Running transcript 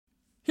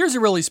Here's a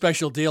really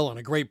special deal on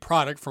a great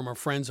product from our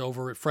friends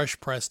over at Fresh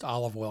Pressed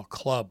Olive Oil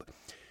Club.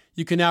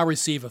 You can now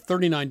receive a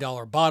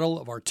 $39 bottle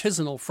of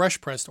artisanal fresh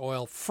pressed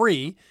oil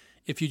free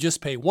if you just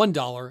pay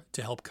 $1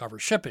 to help cover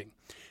shipping.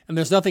 And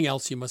there's nothing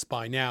else you must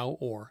buy now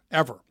or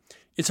ever.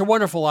 It's a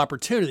wonderful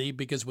opportunity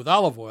because with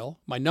olive oil,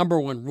 my number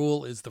one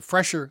rule is the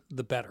fresher,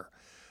 the better.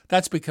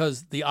 That's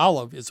because the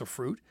olive is a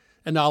fruit,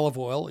 and olive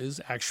oil is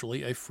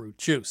actually a fruit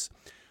juice.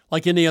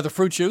 Like any other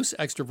fruit juice,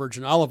 extra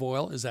virgin olive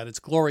oil is at its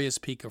glorious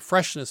peak of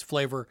freshness,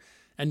 flavor,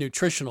 and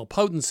nutritional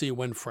potency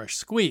when fresh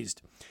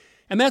squeezed.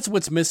 And that's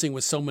what's missing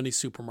with so many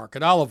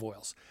supermarket olive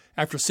oils.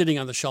 After sitting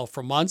on the shelf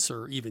for months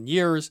or even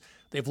years,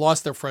 they've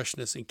lost their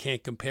freshness and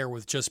can't compare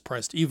with just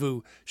pressed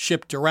EVOO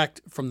shipped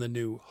direct from the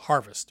new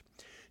harvest.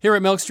 Here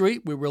at Milk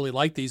Street, we really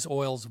like these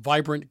oils'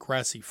 vibrant,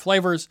 grassy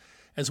flavors,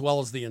 as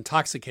well as the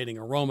intoxicating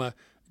aroma,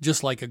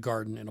 just like a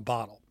garden in a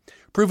bottle.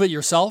 Prove it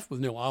yourself with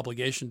no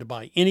obligation to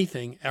buy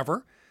anything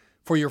ever.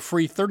 For your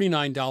free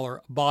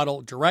 $39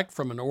 bottle direct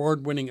from an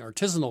award-winning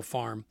artisanal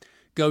farm,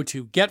 go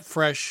to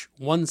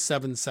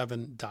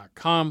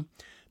getfresh177.com.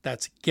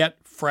 That's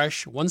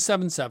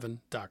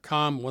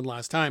getfresh177.com. One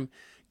last time,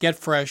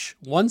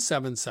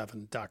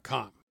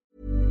 getfresh177.com.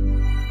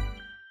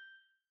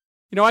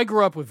 I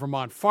grew up with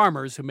Vermont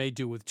farmers who made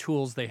do with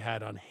tools they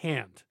had on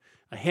hand.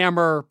 A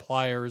hammer,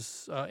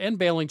 pliers, and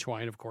baling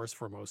twine, of course,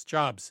 for most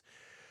jobs.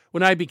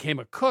 When I became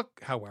a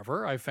cook,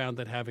 however, I found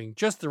that having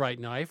just the right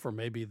knife or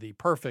maybe the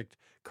perfect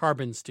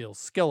carbon steel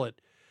skillet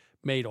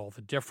made all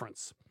the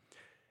difference.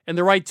 And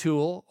the right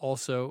tool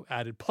also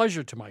added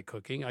pleasure to my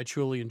cooking. I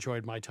truly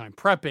enjoyed my time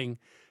prepping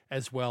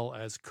as well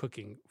as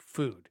cooking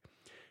food.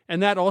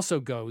 And that also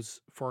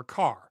goes for a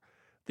car.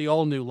 The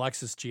all-new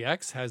Lexus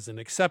GX has an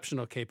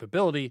exceptional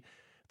capability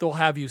that will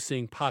have you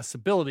seeing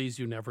possibilities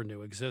you never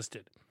knew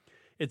existed.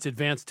 Its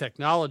advanced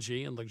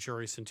technology and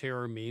luxurious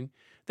interior mean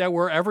that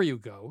wherever you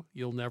go,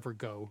 you'll never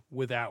go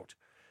without.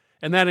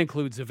 And that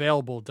includes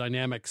available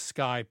dynamic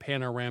sky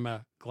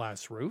panorama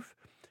glass roof,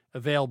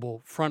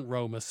 available front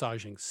row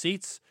massaging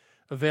seats,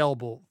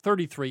 available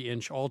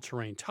 33-inch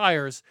all-terrain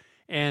tires,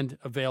 and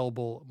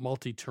available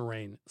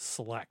multi-terrain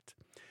select.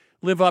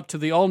 Live up to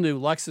the all-new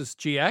Lexus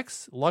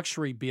GX,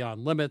 luxury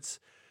beyond limits.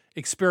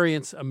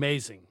 Experience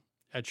amazing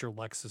at your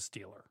Lexus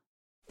dealer.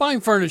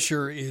 Buying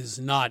furniture is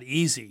not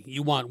easy.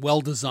 You want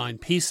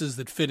well-designed pieces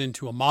that fit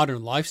into a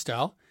modern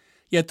lifestyle,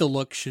 yet the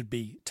look should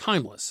be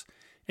timeless.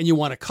 And you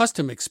want a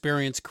custom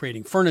experience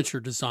creating furniture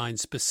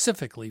designed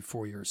specifically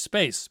for your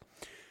space.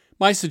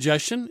 My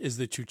suggestion is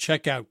that you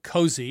check out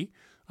Cozy,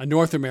 a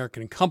North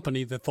American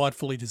company that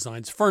thoughtfully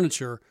designs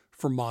furniture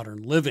for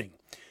modern living.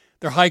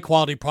 Their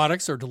high-quality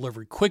products are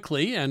delivered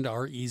quickly and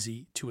are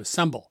easy to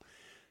assemble.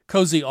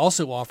 Cozy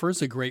also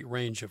offers a great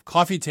range of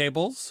coffee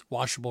tables,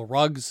 washable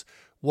rugs,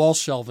 wall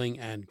shelving,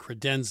 and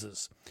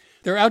credenzas.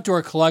 Their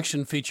outdoor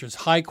collection features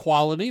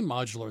high-quality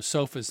modular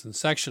sofas and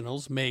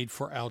sectionals made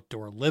for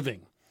outdoor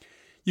living.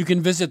 You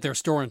can visit their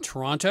store in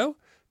Toronto.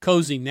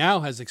 Cozy now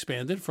has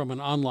expanded from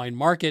an online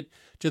market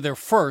to their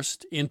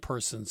first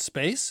in-person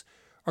space,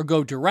 or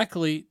go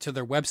directly to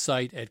their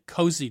website at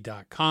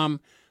cozy.com.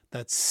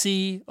 That's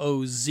COZEY.com.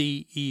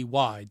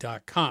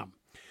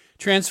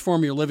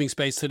 Transform your living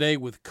space today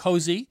with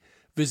Cozy.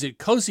 Visit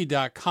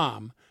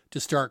cozy.com to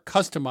start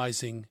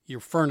customizing your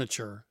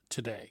furniture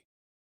today.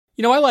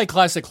 I like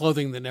classic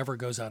clothing that never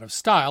goes out of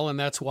style, and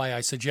that's why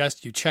I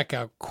suggest you check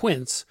out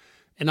Quince,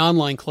 an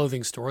online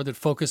clothing store that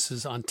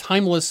focuses on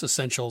timeless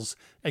essentials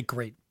at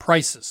great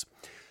prices.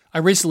 I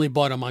recently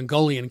bought a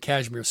Mongolian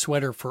cashmere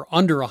sweater for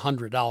under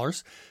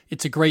 $100.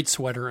 It's a great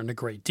sweater and a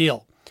great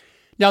deal.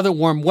 Now that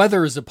warm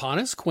weather is upon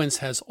us, Quince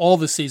has all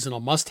the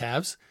seasonal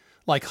must-haves,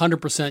 like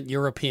 100%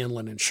 European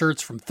linen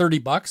shirts from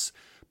 $30,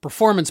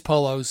 performance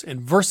polos, and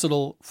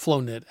versatile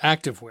flow-knit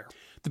activewear.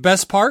 The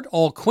best part,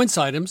 all Quince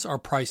items are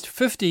priced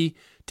 50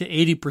 to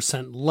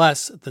 80%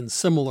 less than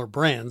similar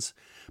brands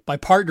by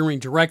partnering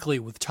directly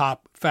with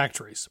top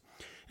factories.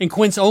 And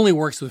Quince only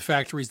works with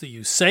factories that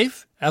use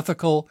safe,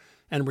 ethical,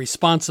 and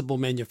responsible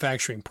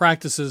manufacturing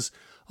practices,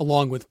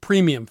 along with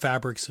premium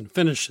fabrics and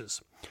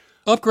finishes.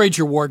 Upgrade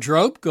your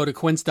wardrobe. Go to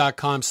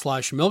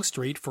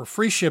quince.com/milkstreet for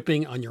free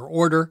shipping on your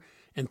order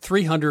and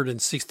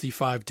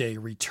 365-day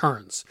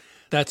returns.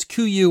 That's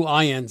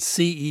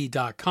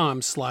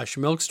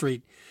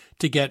QUINCE.com/milkstreet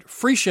to get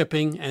free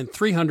shipping and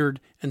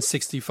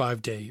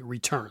 365-day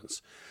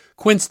returns.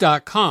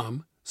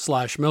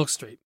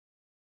 Quince.com/milkstreet.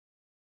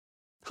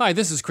 Hi,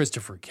 this is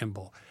Christopher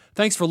Kimball.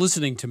 Thanks for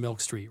listening to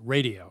Milk Street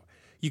Radio.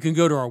 You can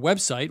go to our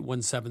website,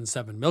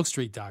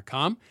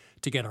 177milkstreet.com,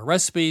 to get our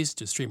recipes,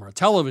 to stream our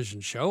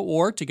television show,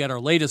 or to get our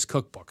latest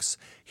cookbooks.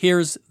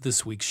 Here's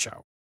this week's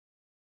show.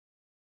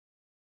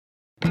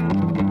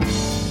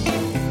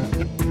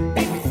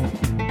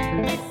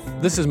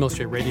 This is Milk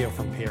Street Radio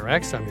from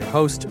PRX. I'm your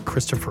host,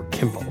 Christopher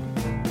Kimball.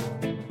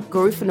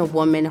 Garifuna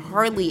woman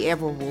hardly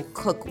ever will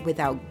cook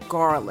without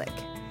garlic.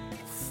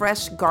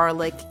 Fresh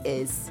garlic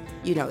is,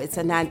 it's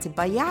an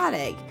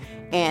antibiotic,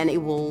 and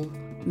it will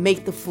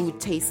make the food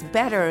taste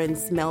better and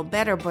smell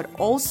better, but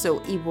also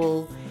it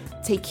will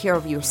take care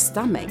of your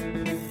stomach.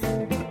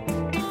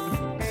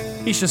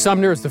 Isha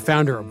Sumner is the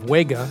founder of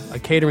Wega, a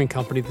catering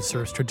company that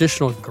serves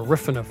traditional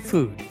Garifuna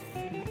food.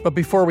 But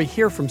before we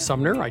hear from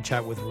Sumner, I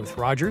chat with Ruth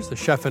Rogers, the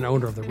chef and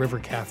owner of the River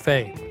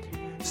Cafe.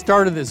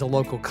 Started as a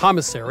local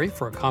commissary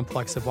for a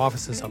complex of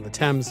offices on the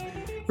Thames,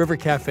 River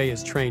Cafe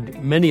has trained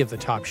many of the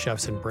top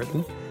chefs in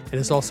Britain and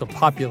has also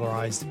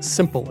popularized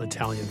simple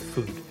Italian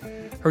food.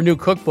 Her new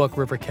cookbook,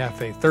 River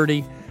Cafe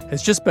 30,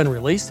 has just been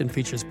released and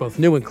features both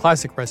new and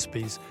classic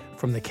recipes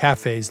from the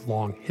cafe's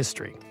long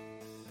history.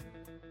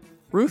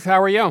 Ruth,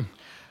 how are you?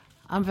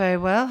 I'm very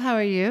well. How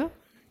are you?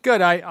 Good.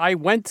 I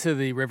went to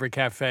the River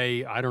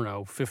Cafe,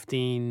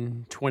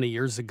 15, 20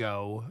 years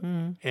ago,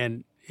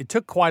 and it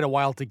took quite a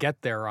while to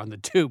get there on the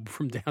tube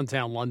from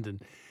downtown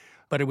London.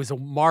 But it was a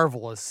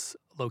marvelous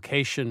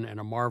location and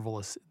a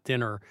marvelous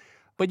dinner.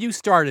 But you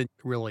started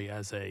really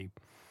as a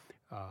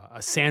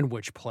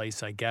sandwich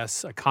place, I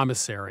guess, a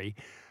commissary.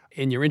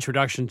 In your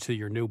introduction to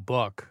your new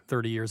book,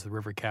 30 Years of the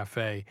River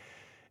Cafe,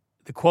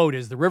 the quote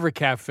is, "The River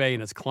Cafe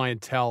and its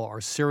clientele are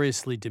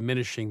seriously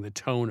diminishing the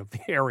tone of the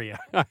area."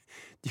 Do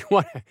you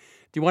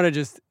want to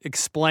just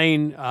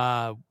explain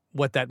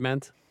what that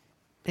meant?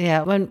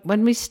 Yeah,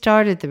 when we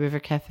started the River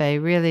Cafe,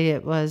 really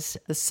it was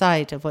the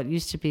site of what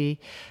used to be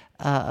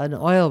an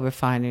oil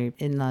refinery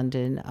in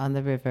London on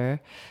the river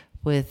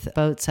with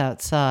boats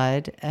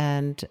outside.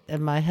 And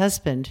my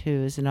husband, who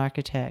is an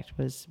architect,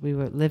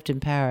 lived in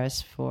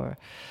Paris for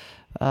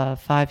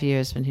 5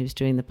 years when he was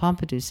doing the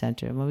Pompidou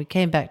Center. And when we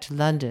came back to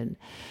London,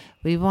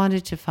 we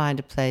wanted to find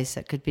a place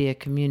that could be a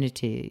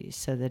community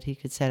so that he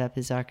could set up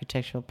his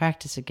architectural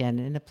practice again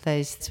in a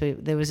place. So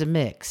there was a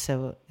mix.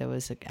 So there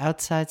was an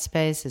outside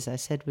space. As I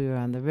said, we were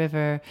on the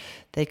river.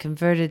 They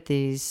converted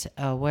these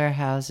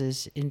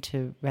warehouses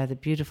into rather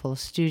beautiful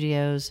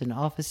studios and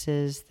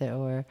offices. There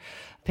were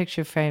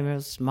picture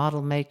framers,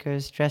 model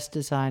makers, dress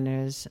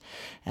designers.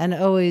 And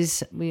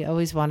we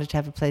always wanted to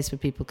have a place where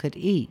people could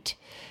eat.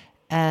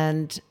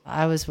 And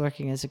I was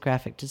working as a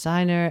graphic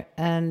designer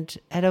and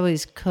had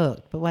always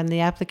cooked. But when the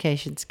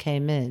applications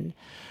came in,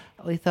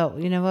 we thought,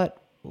 you know what?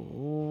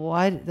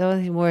 The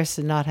only thing worse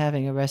than not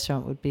having a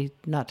restaurant would be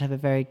not to have a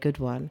very good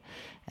one.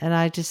 And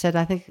I just said,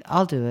 I think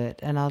I'll do it.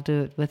 And I'll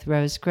do it with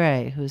Rose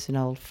Gray, who's an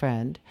old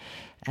friend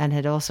and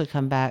had also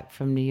come back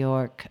from New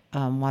York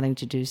wanting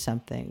to do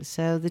something.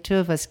 So the two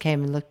of us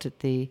came and looked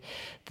at the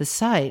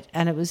site,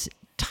 and it was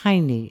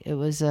tiny. It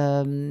was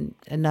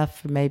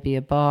enough for maybe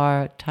a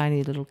bar,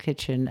 tiny little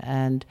kitchen,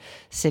 and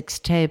 6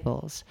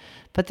 tables.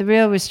 But the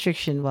real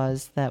restriction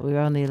was that we were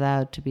only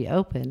allowed to be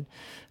open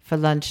for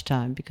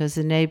lunchtime because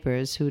the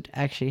neighbors who'd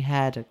actually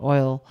had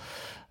oil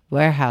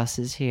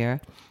warehouses here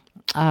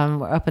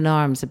were up in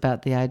arms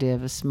about the idea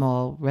of a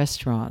small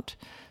restaurant.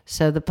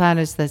 So the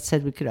planners that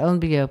said we could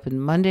only be open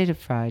Monday to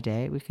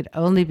Friday, we could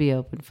only be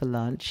open for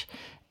lunch,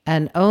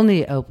 and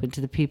only open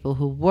to the people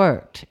who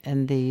worked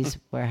in these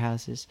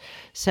warehouses.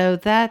 So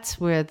that's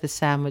where the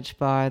sandwich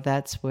bar,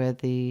 that's where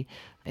the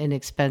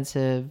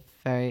inexpensive,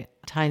 very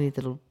tiny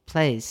little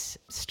place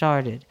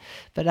started.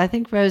 But I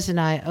think Rose and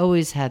I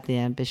always had the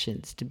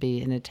ambitions to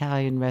be an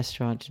Italian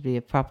restaurant, to be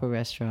a proper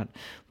restaurant.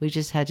 We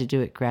just had to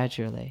do it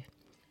gradually.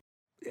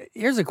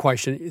 Here's a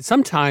question.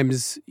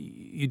 Sometimes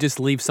you just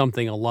leave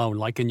something alone.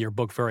 Like in your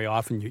book, very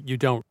often you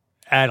don't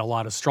add a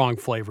lot of strong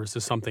flavors to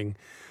something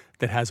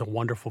that has a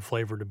wonderful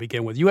flavor to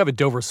begin with. You have a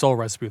Dover sole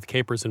recipe with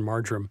capers and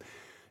marjoram.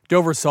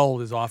 Dover sole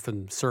is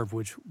often served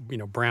with,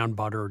 brown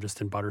butter or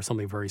just in butter,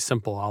 something very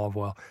simple, olive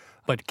oil.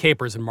 But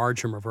capers and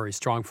marjoram are very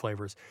strong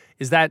flavors.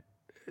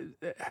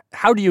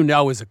 How do you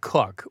know as a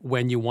cook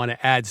when you want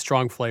to add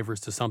strong flavors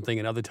to something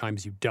and other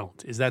times you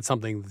don't? Is that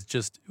something that's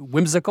just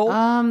whimsical?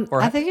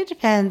 I think it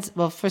depends.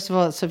 Well, first of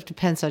all, it sort of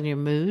depends on your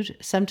mood.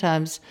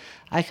 Sometimes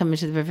I come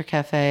into the River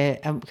Cafe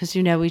because,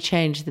 we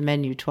change the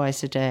menu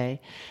twice a day.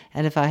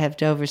 And if I have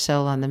Dover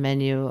sole on the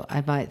menu,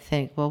 I might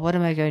think, well, what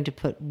am I going to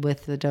put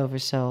with the Dover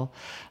sole?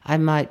 I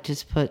might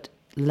just put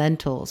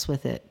lentils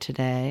with it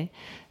today.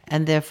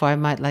 And therefore, I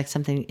might like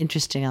something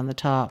interesting on the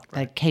top,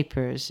 like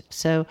capers.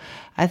 So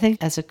I think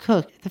as a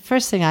cook, the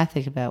first thing I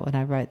think about when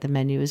I write the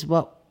menu is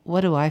what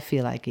do I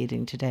feel like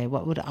eating today?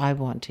 What would I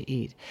want to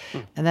eat?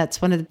 And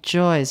that's one of the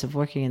joys of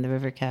working in the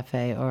River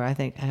Cafe, or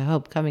I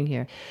hope coming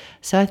here.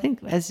 So I think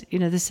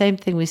the same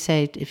thing we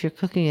say if you're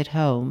cooking at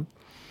home,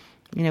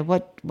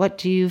 what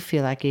do you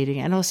feel like eating?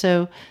 And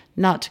also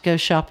not to go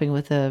shopping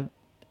with a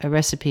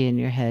recipe in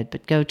your head,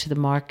 but go to the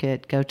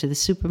market, go to the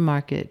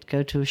supermarket,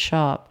 go to a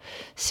shop,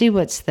 see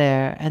what's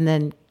there, and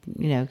then,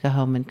 go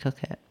home and cook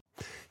it.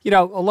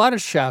 A lot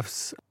of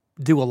chefs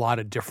do a lot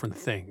of different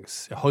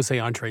things. Jose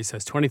Andres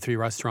has 23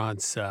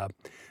 restaurants.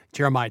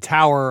 Jeremiah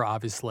Tower,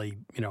 obviously,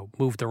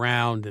 moved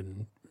around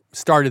and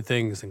started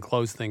things and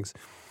closed things.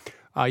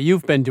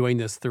 You've been doing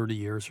this 30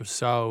 years or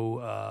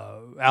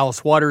so.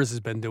 Alice Waters has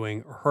been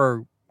doing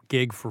her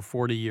gig for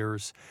 40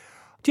 years.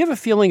 Do you have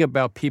a feeling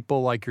about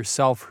people like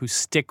yourself who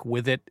stick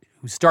with it,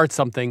 who start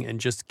something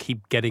and just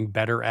keep getting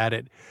better at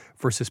it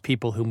versus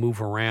people who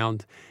move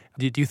around?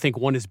 Do you think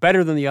one is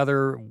better than the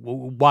other?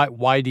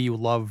 Why do you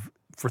love,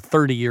 for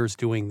 30 years,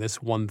 doing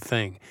this one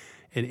thing?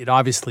 It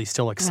obviously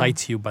still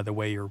excites you by the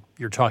way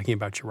you're talking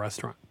about your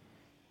restaurant.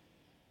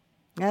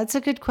 That's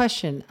a good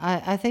question.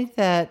 I think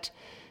that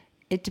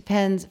it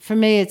depends. For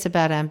me, it's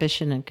about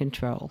ambition and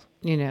control.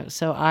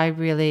 So I've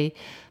been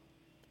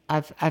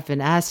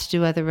asked to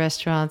do other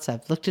restaurants.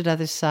 I've looked at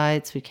other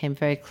sites. We came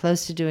very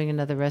close to doing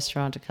another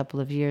restaurant a couple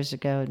of years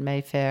ago in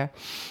Mayfair.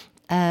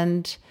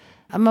 And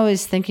I'm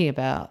always thinking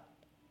about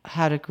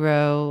how to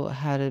grow,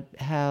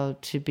 how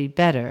to be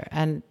better.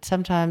 And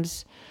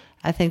sometimes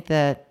I think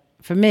that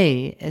for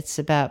me, it's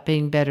about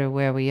being better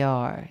where we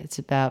are. It's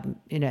about,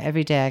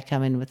 every day I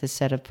come in with a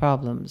set of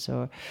problems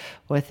or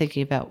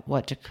thinking about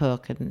what to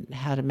cook and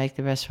how to make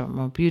the restaurant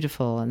more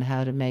beautiful and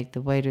how to make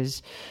the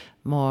waiters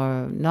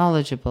more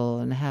knowledgeable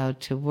and how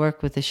to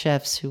work with the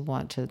chefs who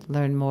want to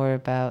learn more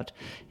about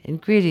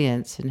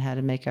ingredients and how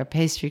to make our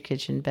pastry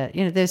kitchen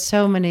better. There's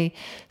so many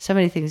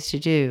things to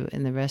do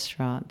in the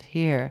restaurant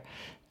here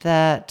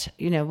that,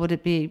 would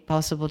it be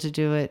possible to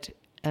do it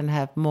and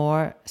have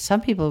more? Some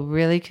people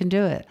really can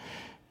do it.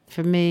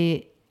 For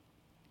me,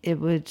 it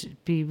would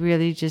be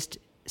really just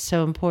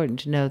so important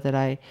to know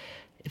that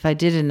if I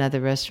did another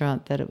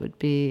restaurant, that it would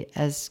be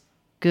as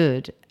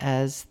good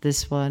as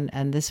this one,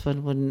 and this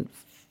one wouldn't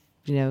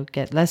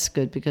get less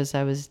good because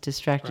I was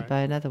distracted by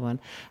another one.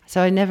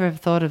 So I never have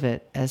thought of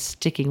it as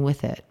sticking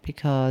with it,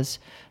 because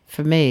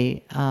for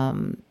me,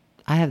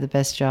 I have the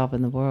best job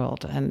in the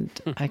world, and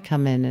I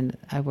come in and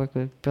I work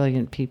with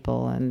brilliant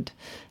people, and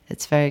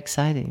it's very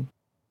exciting.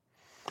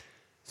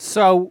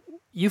 So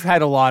you've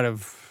had a lot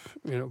of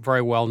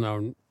very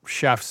well-known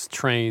chefs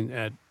train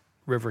at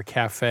River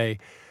Cafe.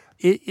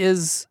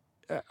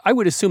 I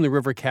would assume the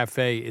River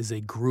Cafe is a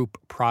group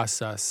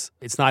process.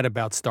 It's not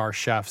about star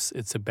chefs.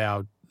 It's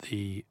about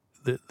the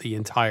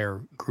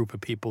entire group of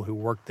people who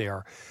work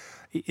there.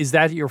 Is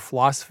that your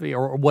philosophy,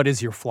 or what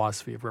is your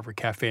philosophy of River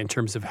Cafe in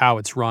terms of how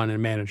it's run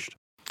and managed?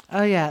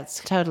 Oh, yeah,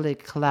 it's totally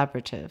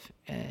collaborative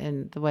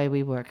in the way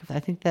we work. I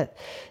think that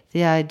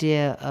the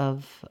idea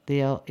of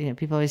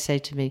people always say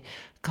to me,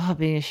 God,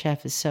 being a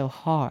chef is so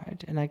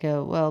hard. And I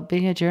go, well,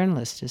 being a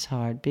journalist is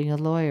hard. Being a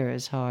lawyer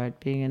is hard.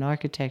 Being an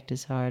architect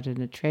is hard, and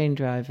a train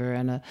driver,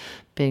 and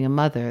being a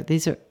mother.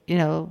 These are,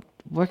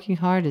 working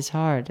hard is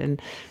hard.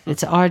 And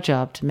it's our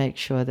job to make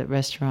sure that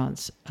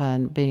restaurants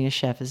and being a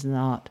chef is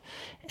not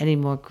any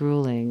more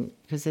grueling,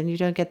 because then you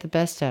don't get the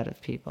best out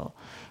of people.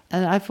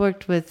 And I've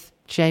worked with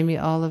Jamie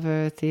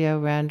Oliver, Theo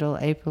Randall,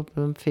 April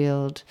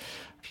Bloomfield,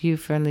 Hugh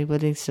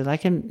Fearnley-Whittingstall. I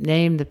can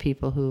name the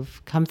people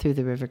who've come through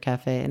the River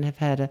Cafe and have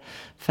had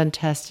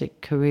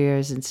fantastic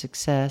careers and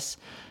success.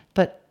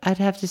 But I'd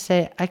have to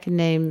say I can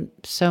name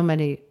so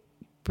many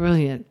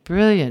brilliant,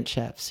 brilliant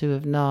chefs who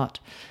have not,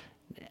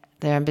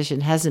 their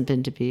ambition hasn't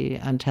been to be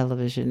on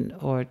television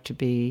or to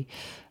be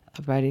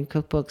writing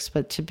cookbooks,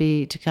 but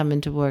to come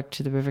into work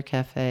to the River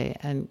Cafe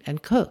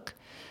and cook.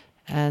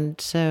 And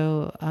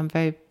so I'm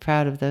very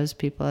proud of those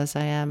people, as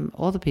I am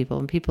all the people.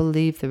 When people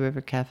leave the River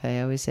Cafe,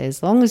 I always say,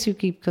 as long as you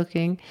keep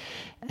cooking,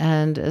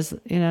 and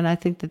and I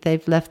think that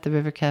they've left the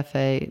River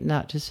Cafe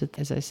not just with,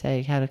 as I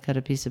say, how to cut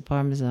a piece of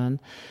Parmesan,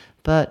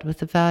 but with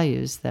the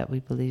values that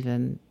we believe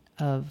in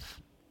of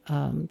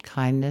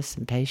kindness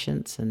and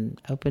patience and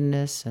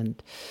openness,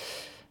 and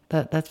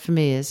that for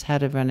me is how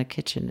to run a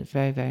kitchen. It's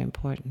very, very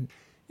important.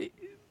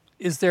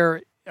 Was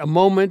there a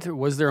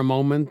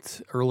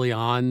moment early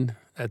on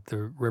at the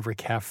River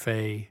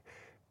Cafe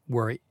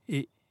where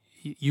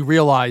you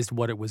realized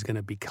what it was going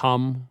to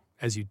become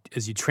as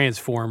you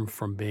transformed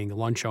from being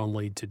lunch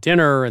only to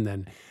dinner, and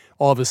then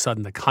all of a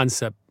sudden the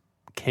concept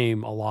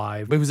came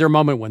alive? Was there a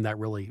moment when that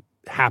really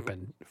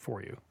happened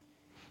for you?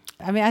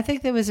 I mean, I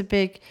think there was a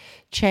big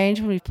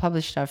change when we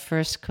published our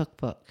first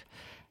cookbook.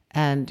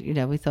 And,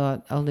 we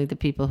thought only the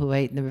people who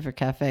ate in the River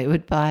Cafe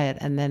would buy it.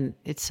 And then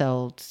it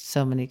sold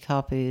so many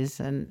copies.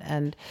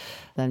 And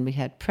then we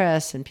had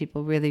press, and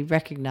people really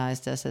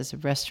recognized us as a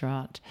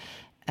restaurant.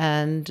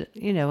 And,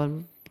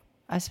 and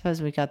I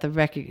suppose we got the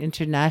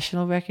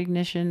international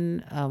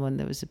recognition when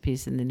there was a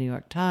piece in the New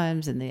York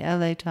Times and the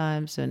LA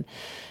Times. And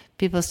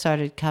people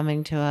started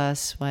coming to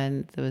us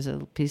when there was a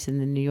piece in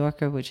the New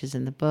Yorker, which is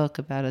in the book,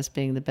 about us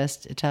being the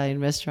best Italian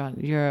restaurant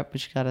in Europe,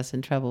 which got us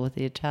in trouble with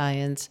the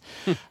Italians.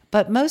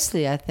 But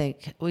mostly, I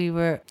think, we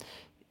were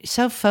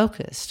so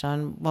focused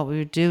on what we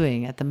were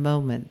doing at the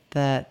moment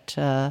that,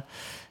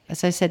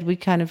 as I said, we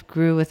kind of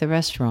grew with the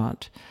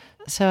restaurant.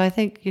 So I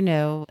think,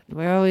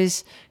 we're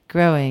always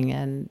growing,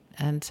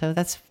 and so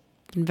that's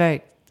been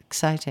very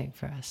exciting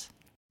for us.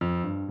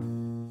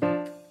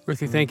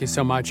 Ruthie, thank you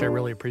so much. I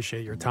really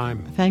appreciate your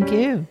time. Thank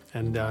you.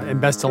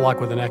 And best of luck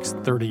with the next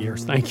 30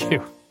 years. Thank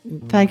you.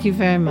 Thank you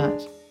very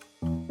much.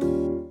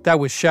 That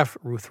was Chef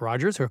Ruth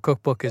Rogers. Her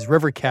cookbook is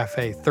River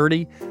Cafe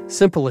 30,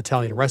 Simple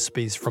Italian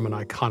Recipes from an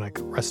Iconic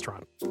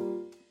Restaurant.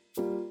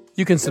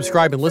 You can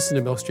subscribe and listen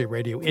to Milk Street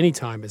Radio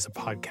anytime as a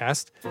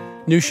podcast.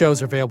 New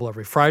shows are available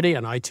every Friday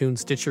on iTunes,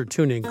 Stitcher,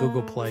 TuneIn,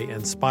 Google Play,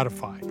 and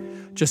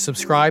Spotify. Just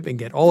subscribe and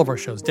get all of our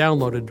shows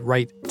downloaded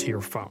right to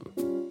your phone.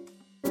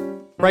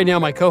 Right now,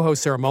 my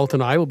co-host Sarah Moulton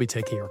and I will be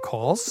taking your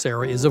calls.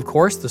 Sarah is, of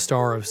course, the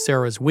star of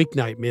Sarah's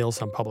Weeknight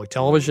Meals on public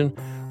television,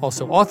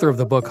 also author of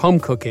the book Home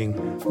Cooking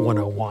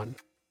 101.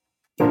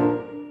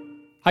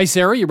 Hi,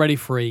 Sarah. You ready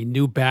for a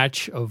new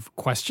batch of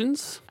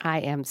questions? I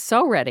am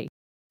so ready.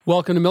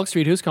 Welcome to Milk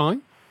Street. Who's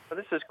calling?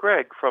 This is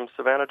Greg from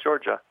Savannah,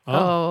 Georgia.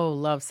 Oh,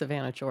 love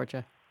Savannah,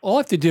 Georgia. All I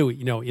have to do,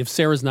 if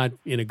Sarah's not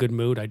in a good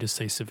mood, I just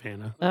say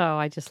Savannah. Oh,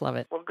 I just love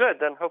it. Well, good.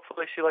 Then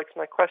hopefully she likes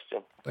my question.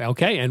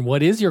 Okay, and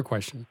what is your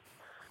question?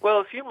 Well,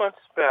 a few months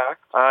back,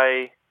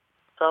 I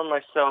found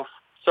myself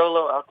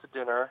solo out to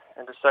dinner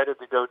and decided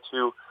to go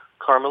to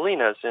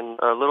Carmelina's in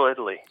Little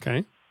Italy.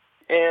 Okay.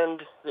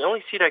 And the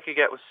only seat I could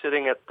get was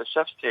sitting at the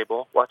chef's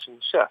table watching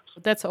the chefs.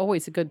 That's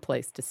always a good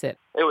place to sit.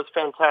 It was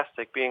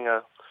fantastic. Being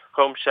a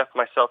home chef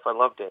myself, I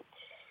loved it.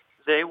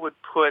 They would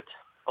put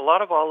a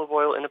lot of olive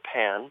oil in a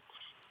pan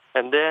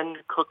and then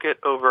cook it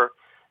over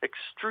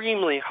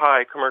extremely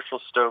high commercial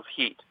stove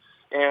heat.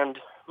 And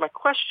my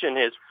question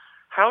is,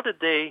 how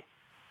did they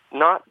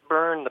not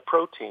burn the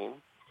protein?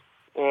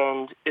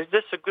 And is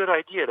this a good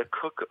idea to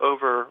cook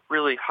over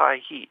really high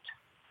heat?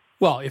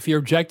 Well, if your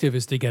objective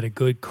is to get a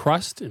good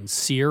crust and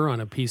sear on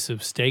a piece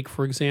of steak,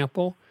 for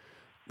example,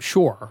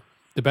 sure.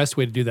 The best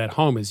way to do that at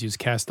home is use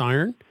cast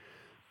iron,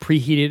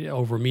 preheat it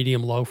over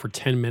medium-low for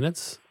 10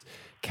 minutes.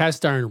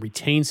 Cast iron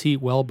retains heat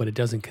well, but it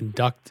doesn't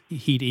conduct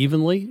heat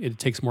evenly. It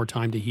takes more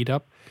time to heat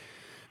up.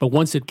 But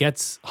once it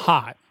gets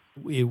hot,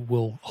 it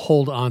will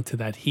hold on to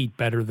that heat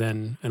better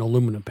than an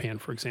aluminum pan,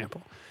 for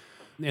example.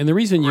 And the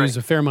reason you use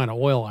a fair amount of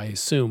oil, I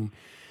assume,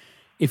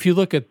 if you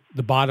look at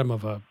the bottom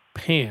of a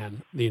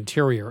pan, the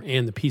interior,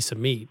 and the piece of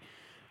meat,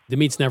 the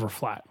meat's never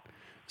flat.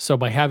 So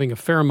by having a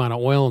fair amount of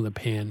oil in the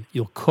pan,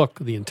 you'll cook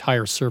the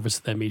entire surface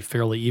of that meat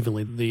fairly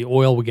evenly. The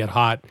oil will get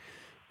hot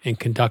and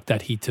conduct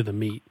that heat to the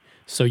meat.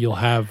 So you'll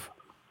have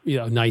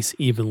a nice,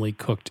 evenly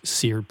cooked,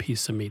 seared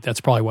piece of meat.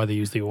 That's probably why they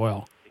use the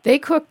oil. They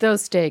cook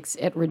those steaks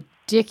at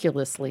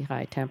ridiculously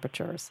high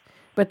temperatures.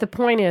 But the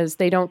point is,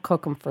 they don't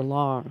cook them for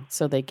long,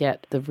 so they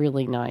get the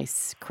really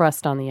nice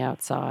crust on the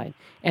outside.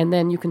 And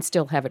then you can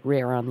still have it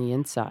rare on the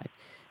inside.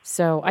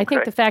 So I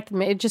think the fact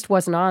that it just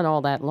wasn't on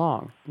all that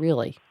long,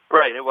 really.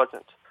 Right, it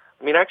wasn't.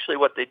 I mean, actually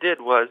what they did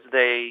was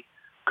they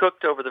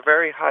cooked over the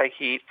very high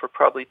heat for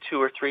probably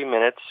 2 or 3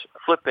 minutes,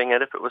 flipping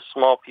it if it was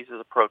small pieces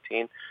of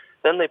protein.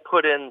 Then they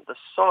put in the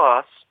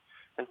sauce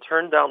and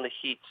turned down the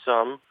heat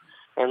some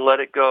and let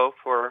it go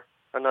for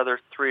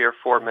another 3 or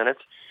 4 minutes.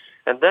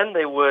 And then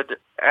they would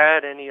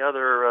add any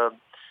other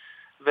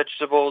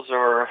vegetables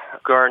or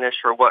garnish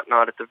or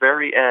whatnot at the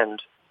very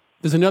end.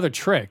 There's another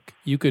trick.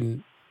 You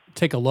can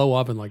take a low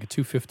oven, like a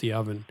 250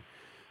 oven,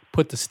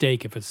 put the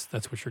steak, if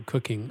that's what you're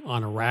cooking,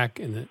 on a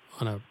rack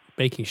on a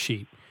baking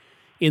sheet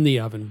in the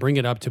oven, bring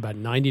it up to about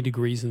 90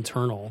 degrees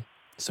internal,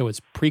 so it's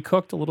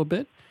pre-cooked a little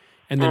bit,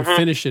 and then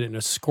finish it in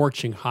a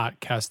scorching hot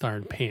cast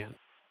iron pan.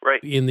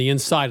 Right. In the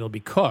inside, it'll be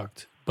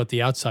cooked, but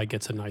the outside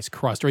gets a nice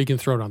crust, or you can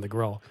throw it on the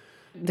grill.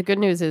 The good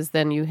news is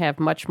then you have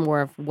much more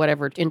of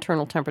whatever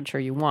internal temperature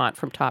you want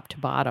from top to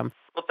bottom.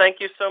 Well, thank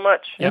you so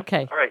much. Yep.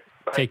 Okay. All right.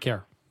 Bye. Take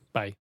care.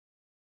 Bye.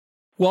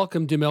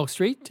 Welcome to Milk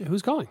Street.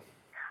 Who's calling?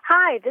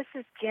 Hi, this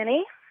is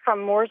Jenny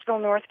from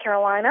Mooresville, North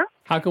Carolina.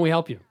 How can we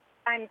help you?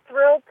 I'm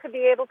thrilled to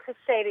be able to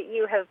say that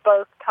you have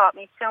both taught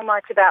me so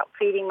much about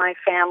feeding my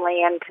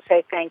family and to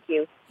say thank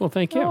you. Well,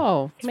 thank you.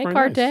 Oh, That's make very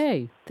our nice.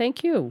 day.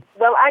 Thank you.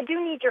 Well, I do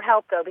need your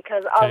help, though,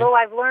 because although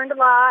I've learned a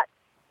lot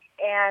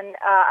and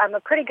I'm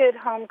a pretty good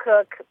home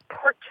cook,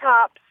 pork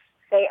chops,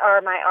 they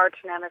are my arch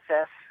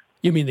nemesis.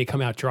 You mean they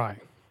come out dry?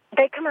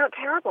 They come out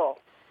terrible.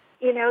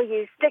 You know,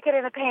 you stick it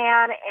in a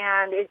pan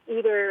and it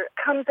either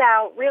comes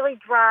out really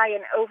dry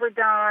and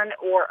overdone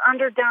or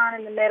underdone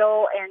in the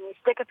middle, and you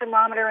stick a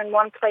thermometer in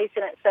one place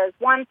and it says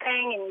one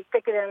thing, and you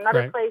stick it in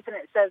another place and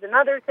it says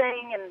another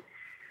thing. And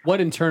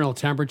what internal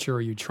temperature are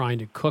you trying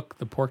to cook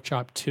the pork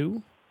chop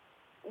to?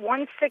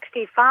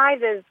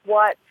 165 is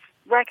what's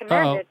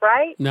recommended,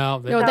 right? No,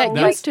 that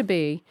used to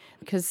be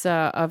because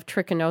of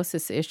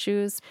trichinosis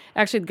issues.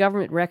 Actually, the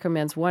government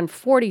recommends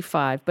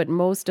 145, but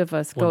most of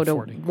us go to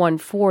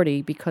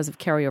 140 because of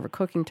carryover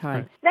cooking time.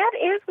 Right. That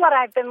is what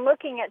I've been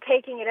looking at,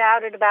 taking it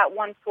out at about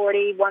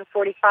 140,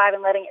 145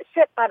 and letting it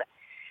sit. But,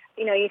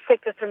 you know, you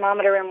stick the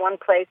thermometer in one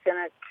place and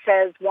it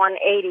says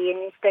 180, and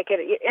you stick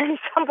it in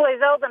someplace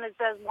else and it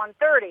says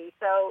 130.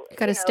 So You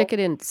got to stick it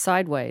in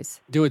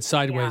sideways. Do it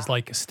sideways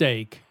like a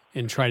steak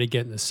and try to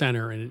get in the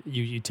center, and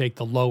you take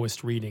the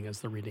lowest reading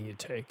as the reading you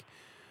take.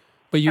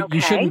 But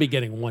you shouldn't be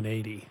getting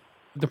 180.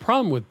 The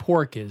problem with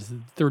pork is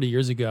 30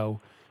 years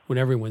ago when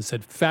everyone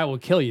said fat will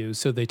kill you,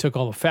 so they took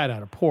all the fat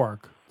out of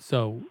pork.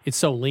 So it's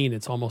so lean,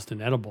 it's almost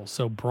inedible.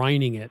 So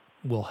brining it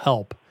will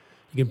help.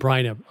 You can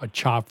brine a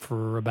chop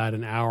for about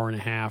an hour and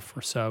a half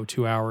or so,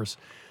 2 hours,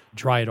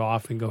 dry it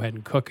off and go ahead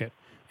and cook it.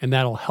 And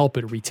that'll help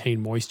it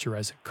retain moisture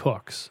as it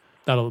cooks.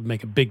 That'll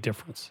make a big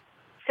difference.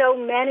 So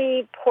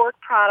many pork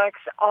products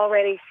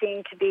already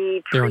seem to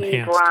be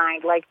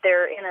pre-brined, like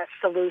they're in a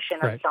solution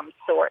of some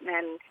sort,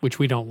 and which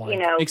we don't like. You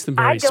know, makes them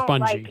very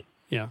spongy.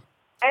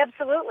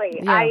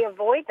 Absolutely, Yeah. I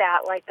avoid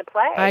that like the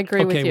plague. I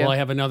agree with you. Okay, well, I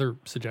have another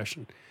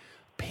suggestion.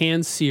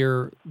 Pan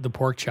sear the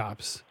pork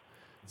chops,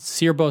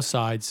 sear both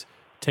sides.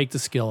 Take the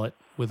skillet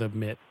with a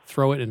mitt,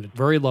 throw it in a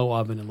very low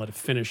oven, and let it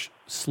finish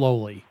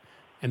slowly.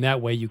 And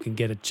that way you can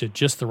get it to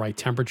just the right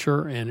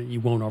temperature and you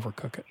won't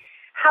overcook it.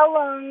 How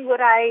long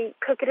would I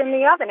cook it in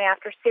the oven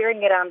after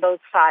searing it on both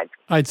sides?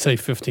 I'd say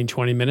 15,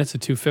 20 minutes at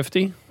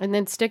 250. And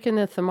then stick in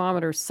the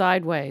thermometer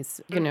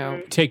sideways, you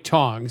know. Take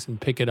tongs and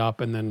pick it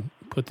up and then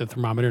put the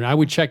thermometer in. I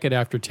would check it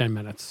after 10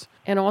 minutes.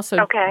 And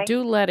also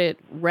do let it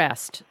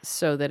rest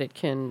so that it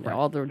can,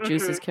 all the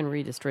juices can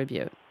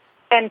redistribute.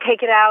 And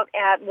take it out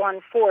at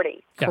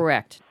 140. Yeah.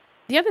 Correct.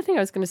 The other thing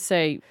I was going to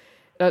say,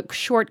 a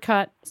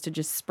shortcut is to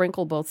just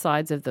sprinkle both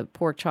sides of the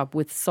pork chop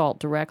with salt,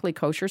 directly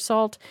kosher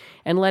salt,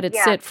 and let it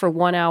sit for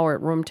 1 hour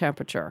at room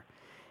temperature.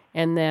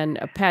 And then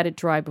pat it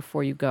dry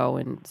before you go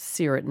and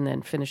sear it and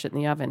then finish it in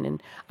the oven.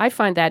 And I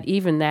find that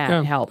even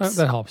that helps.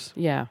 That helps.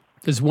 Yeah.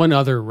 There's one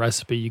other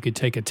recipe. You could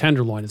take a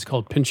tenderloin. It's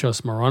called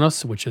pinchos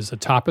morones, which is a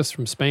tapas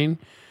from Spain.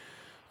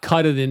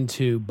 Cut it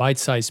into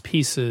bite-sized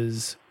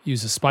pieces.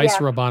 Use a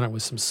spice rub on it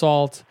with some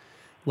salt.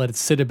 Let it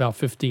sit about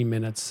 15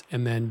 minutes,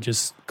 and then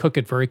just cook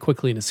it very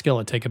quickly in a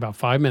skillet. Take about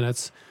 5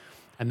 minutes,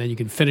 and then you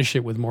can finish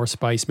it with more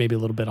spice, maybe a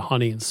little bit of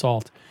honey and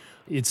salt.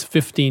 It's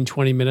 15,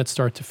 20 minutes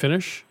start to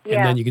finish,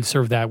 and then you can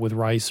serve that with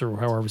rice or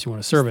however you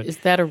want to serve it. Is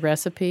that a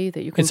recipe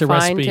that you can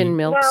find in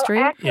Milk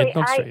Street? Actually,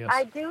 Milk Street, yes.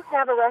 I do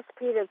have a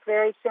recipe that's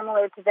very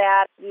similar to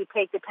that. You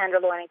take the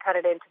tenderloin and cut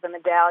it into the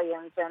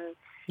medallions, and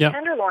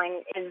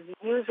tenderloin is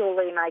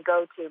usually my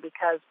go-to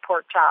because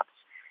pork chops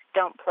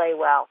don't play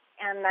well.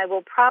 And I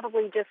will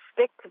probably just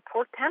stick to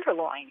pork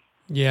tenderloin.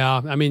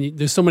 Yeah, I mean,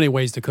 there's so many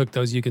ways to cook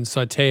those. You can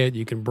saute it,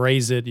 you can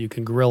braise it, you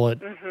can grill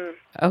it.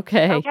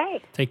 Okay.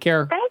 Take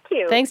care. Thank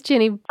you. Thanks,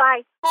 Ginny.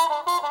 Bye.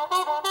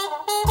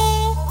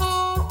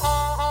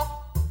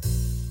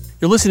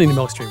 You're listening to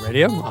Milk Street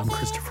Radio. I'm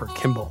Christopher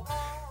Kimball.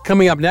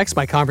 Coming up next,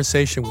 my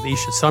conversation with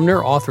Isha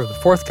Sumner, author of the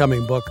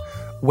forthcoming book,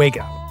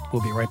 Wega.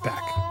 We'll be right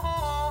back.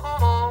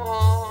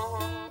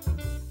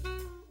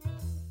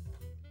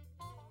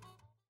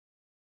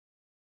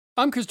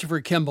 I'm Christopher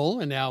Kimball,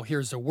 and now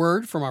here's a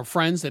word from our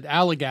friends at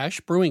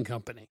Allagash Brewing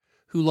Company,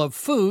 who love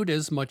food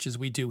as much as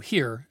we do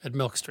here at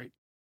Milk Street.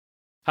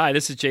 Hi,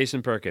 this is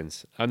Jason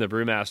Perkins. I'm the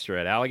brewmaster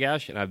at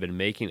Allagash, and I've been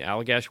making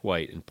Allagash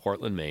White in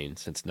Portland, Maine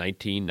since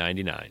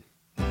 1999.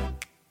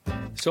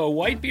 So a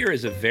white beer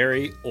is a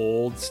very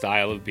old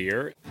style of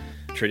beer.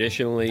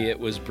 Traditionally, it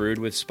was brewed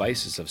with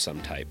spices of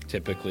some type,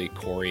 typically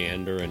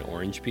coriander and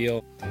orange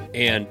peel.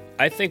 And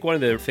I think one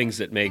of the things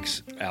that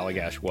makes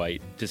Allagash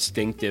White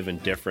distinctive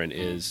and different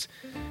is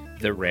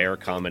the rare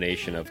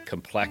combination of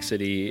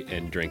complexity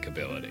and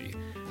drinkability.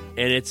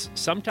 And it's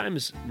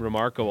sometimes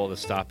remarkable to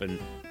stop and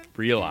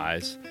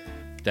realize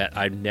that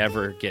I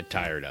never get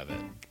tired of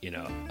it. You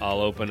know,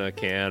 I'll open a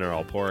can or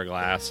I'll pour a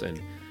glass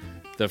and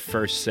the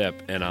first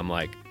sip and I'm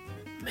like,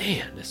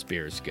 man, this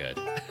beer is good.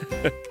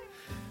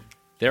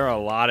 There are a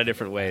lot of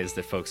different ways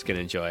that folks can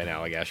enjoy an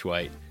Allagash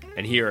White,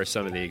 and here are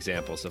some of the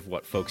examples of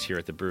what folks here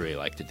at the brewery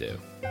like to do.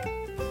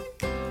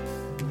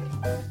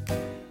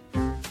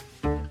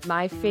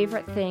 My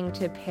favorite thing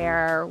to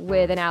pair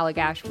with an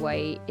Allagash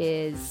White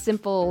is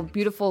simple,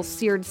 beautiful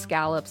seared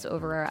scallops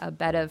over a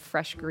bed of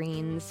fresh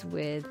greens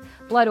with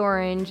blood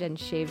orange and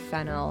shaved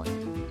fennel.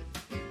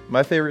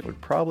 My favorite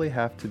would probably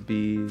have to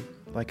be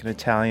like an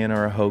Italian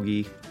or a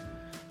hoagie,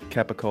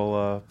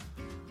 capicola,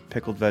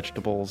 pickled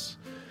vegetables,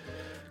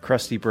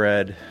 crusty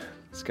bread.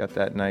 It's got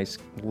that nice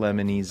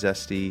lemony,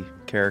 zesty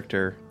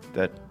character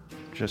that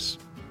just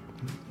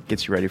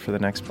gets you ready for the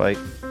next bite.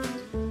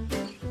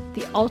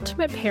 The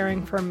ultimate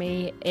pairing for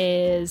me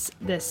is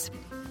this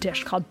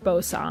dish called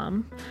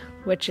bosam,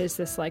 which is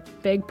this like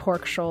big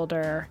pork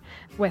shoulder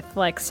with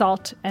like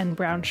salt and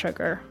brown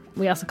sugar.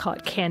 We also call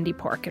it candy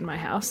pork in my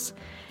house,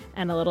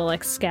 and a little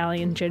like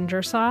scallion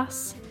ginger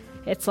sauce.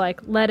 It's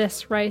like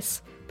lettuce,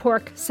 rice,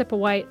 pork, sip of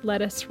white,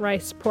 lettuce,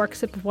 rice, pork,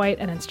 sip of white,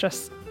 and it's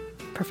just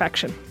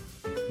perfection.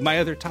 My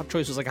other top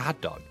choice was like a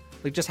hot dog.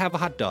 Like just have a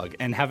hot dog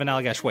and have an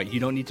Allagash White. You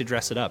don't need to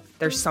dress it up.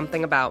 There's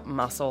something about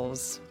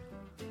mussels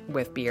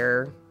with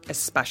beer,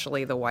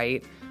 especially the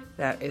white,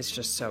 that is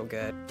just so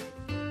good.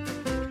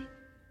 I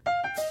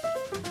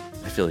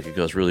feel like it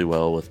goes really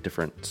well with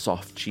different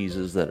soft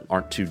cheeses that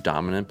aren't too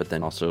dominant, but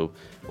then also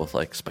with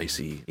like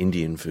spicy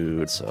Indian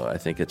food. So I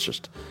think it's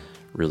just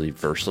really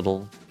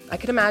versatile. I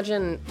could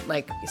imagine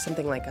like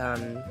something like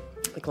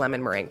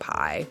lemon meringue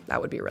pie.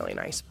 That would be really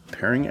nice.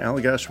 Pairing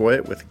Allagash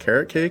White with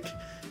carrot cake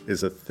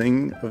is a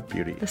thing of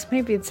beauty. This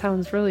maybe it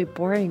sounds really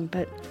boring,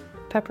 but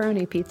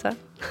pepperoni pizza.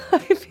 I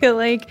feel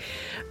like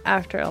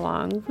after a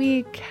long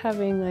week,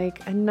 having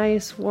like a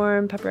nice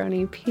warm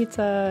pepperoni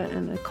pizza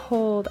and a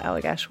cold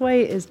Allagash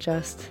White is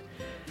just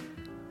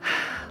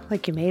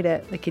like you made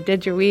it. Like you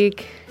did your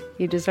week.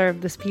 You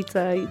deserve this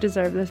pizza. You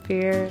deserve this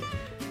beer.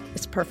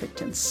 It's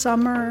perfect in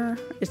summer.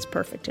 It's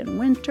perfect in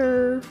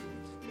winter.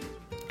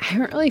 I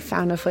haven't really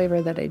found a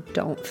flavor that I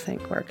don't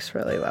think works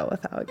really well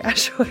with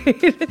Allagash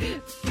White.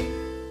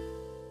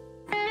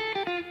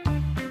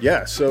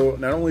 Yeah, so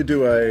not only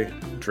do I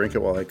drink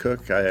it while I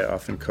cook, I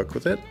often cook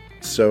with it.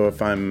 So if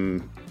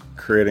I'm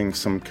creating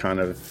some kind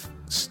of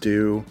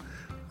stew,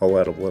 I'll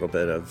add a little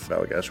bit of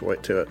Allagash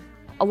White to it.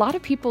 A lot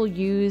of people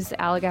use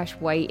Allagash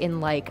White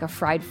in like a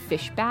fried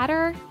fish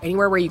batter.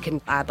 Anywhere where you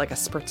can add like a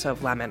spritz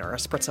of lemon or a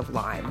spritz of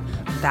lime,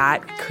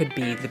 that could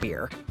be the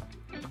beer.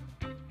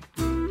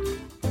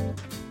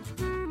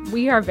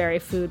 We are very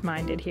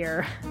food-minded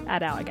here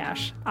at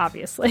Allagash,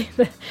 obviously.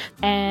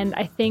 And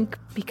I think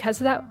because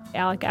of that,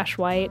 Allagash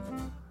White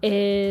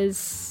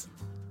is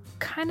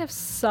kind of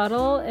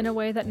subtle in a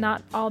way that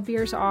not all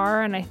beers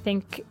are, and I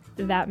think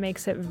that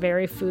makes it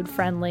very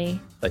food-friendly.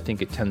 I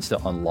think it tends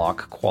to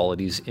unlock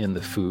qualities in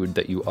the food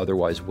that you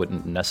otherwise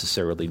wouldn't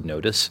necessarily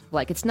notice.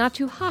 Like it's not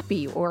too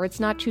hoppy or it's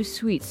not too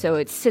sweet, so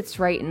it sits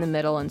right in the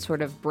middle and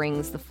sort of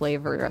brings the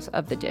flavors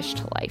of the dish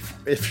to life.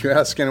 If you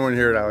ask anyone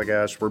here at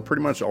Allagash, we're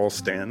pretty much all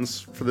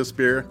stands for this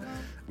beer.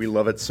 We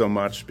love it so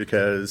much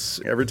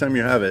because every time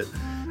you have it,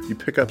 you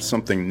pick up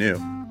something new.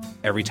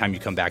 Every time you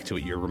come back to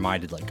it, you're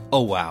reminded like,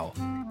 oh wow,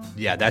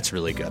 yeah, that's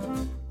really good.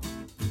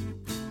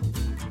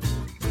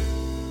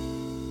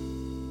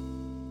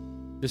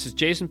 This is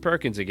Jason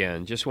Perkins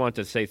again. Just want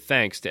to say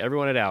thanks to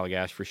everyone at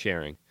Allagash for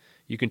sharing.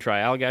 You can try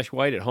Allagash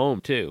White at home,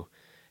 too.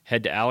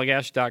 Head to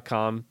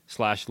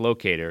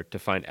allagash.com/locator to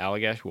find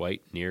Allagash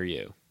White near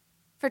you.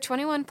 For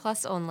 21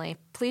 plus only,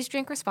 please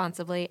drink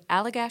responsibly.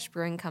 Allagash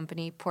Brewing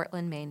Company,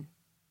 Portland, Maine.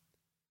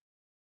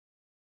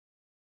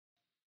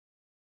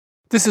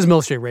 This is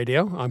Milkshake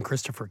Radio. I'm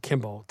Christopher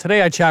Kimball.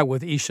 Today I chat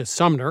with Isha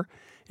Sumner.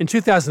 In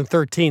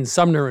 2013,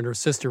 Sumner and her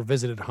sister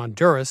visited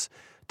Honduras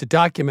to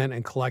document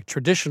and collect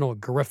traditional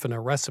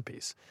Garifuna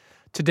recipes.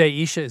 Today,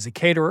 Isha is a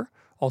caterer,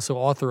 also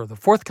author of the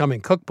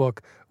forthcoming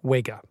cookbook,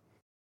 Wega.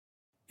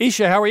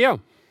 Isha, how are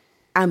you?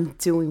 I'm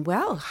doing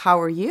well.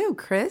 How are you,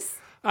 Chris?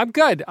 I'm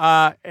good,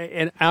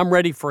 and I'm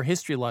ready for a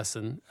history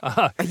lesson.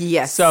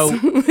 Yes. So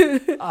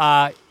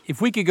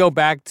if we could go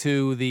back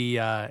to the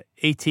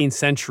 18th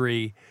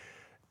century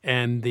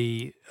and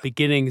the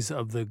beginnings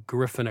of the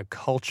Garifuna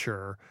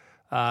culture,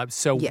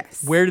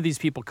 yes. Where do these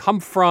people come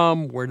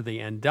from? Where do they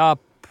end up?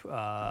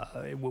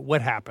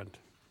 What happened?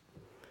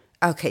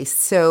 Okay,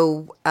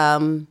 so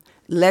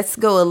let's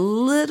go a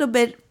little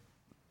back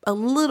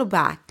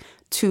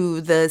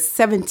to the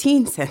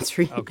 17th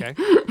century. Okay.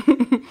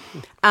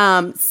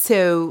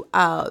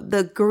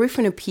 The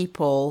Garifuna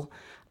people,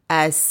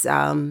 as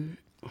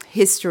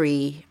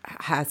history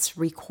has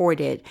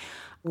recorded,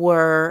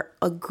 were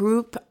a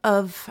group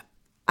of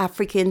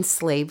African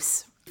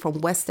slaves from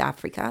West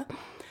Africa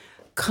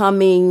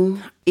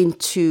coming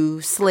into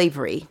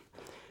slavery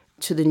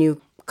to the new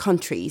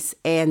countries.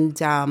 And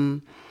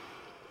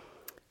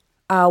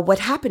what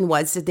happened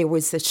was that there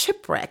was a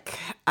shipwreck,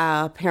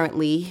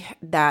 apparently,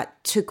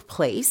 that took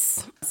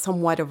place.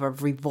 Somewhat of a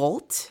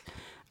revolt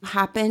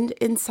happened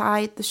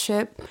inside the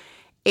ship.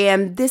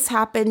 And this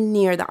happened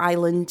near the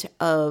island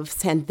of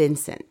St.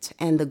 Vincent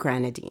and the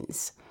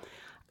Grenadines.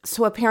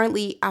 So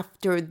apparently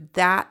after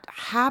that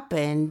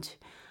happened,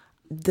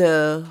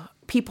 the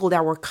people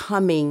that were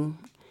coming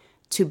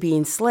to be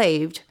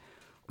enslaved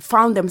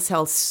found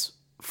themselves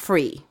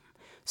free.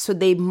 So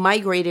they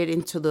migrated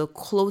into the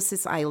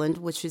closest island,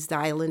 which is the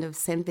island of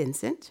St.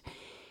 Vincent.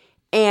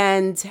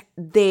 And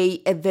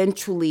they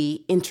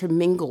eventually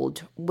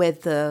intermingled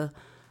with the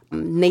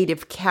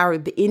native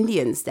Carib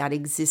Indians that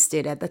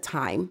existed at the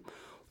time,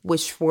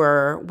 which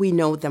we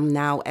know them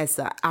now as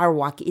the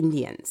Arawak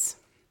Indians.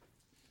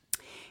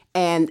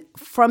 And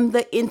from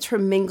the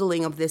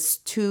intermingling of these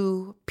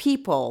two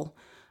people,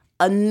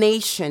 a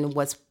nation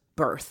was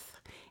birthed.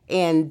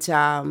 And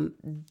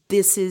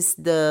this is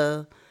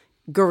the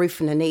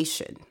Garifuna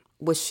Nation,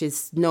 which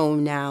is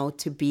known now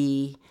to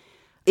be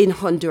in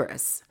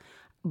Honduras.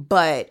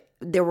 But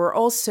there were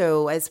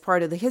also, as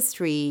part of the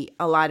history,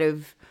 a lot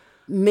of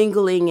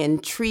mingling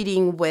and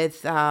treating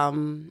with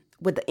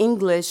the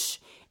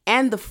English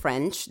and the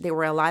French. There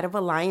were a lot of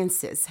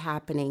alliances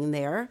happening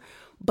there.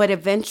 But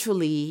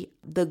eventually,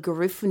 the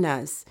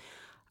Garifunas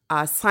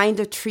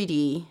signed a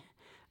treaty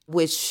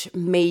which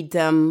made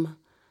them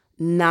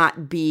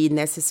not be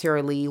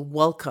necessarily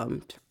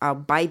welcomed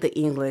by the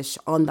English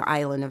on the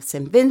island of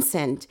St.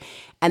 Vincent.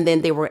 And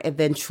then they were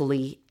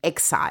eventually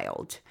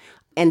exiled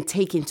and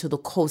taken to the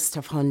coast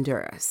of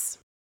Honduras.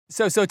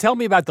 So tell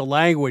me about the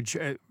language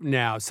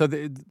now. So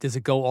does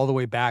it go all the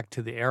way back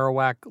to the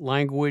Arawak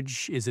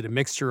language? Is it a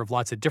mixture of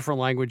lots of different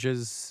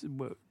languages?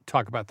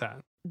 Talk about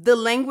that. The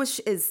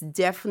language is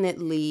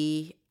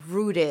definitely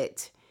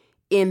rooted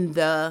in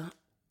the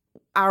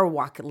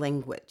Arawak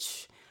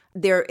language.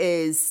 There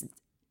is,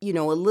 a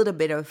little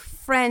bit of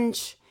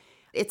French.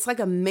 It's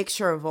like a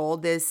mixture of all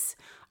these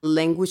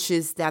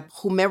languages that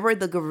whomever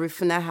the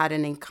Garifuna had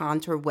an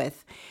encounter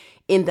with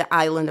in the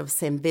island of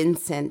St.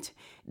 Vincent,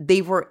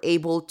 they were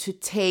able to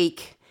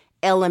take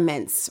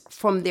elements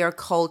from their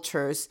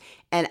cultures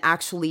and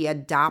actually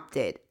adopt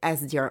it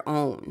as their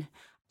own.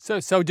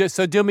 So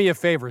do me a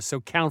favor.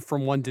 So count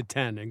from 1 to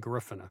 10 in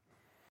Garifuna.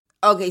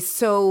 Okay,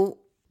 so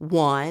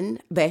 1,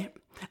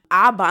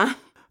 Aba,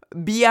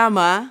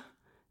 Biama,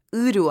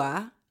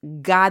 Urua,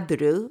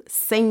 Gadru,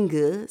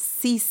 Sengu,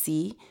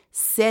 Sisi,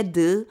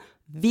 Sedu,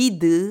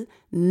 Vidu,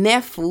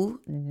 Nefu,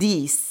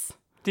 Dis.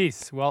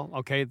 Dis. Well,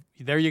 okay,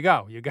 there you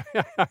go.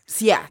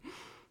 Yeah.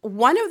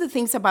 One of the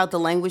things about the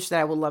language that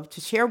I would love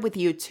to share with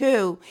you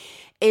too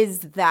is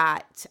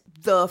that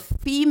the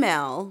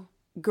female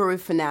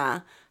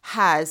Garifuna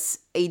has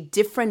a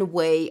different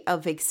way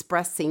of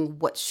expressing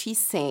what she's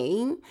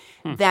saying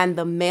than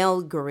the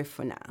male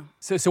Garifuna.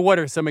 So what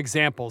are some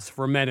examples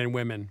for men and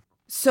women?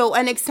 So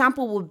an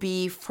example would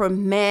be for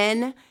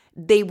men,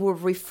 they will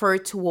refer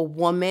to a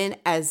woman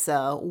as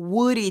a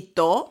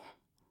wurito.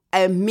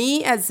 And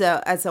me as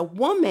a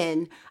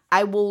woman,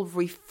 I will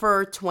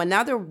refer to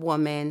another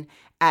woman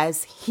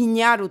as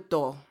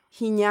hiñaruto.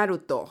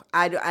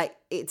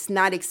 It's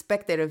not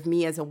expected of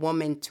me as a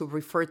woman to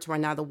refer to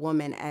another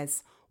woman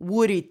as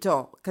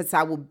wurito, because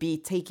I will be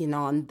taking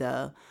on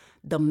the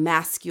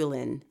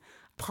masculine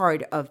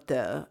part of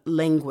the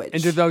language.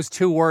 And do those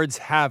two words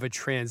have a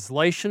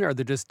translation, or are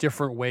they just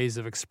different ways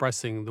of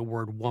expressing the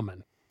word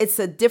woman? It's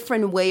a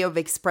different way of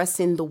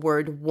expressing the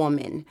word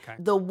woman. Okay.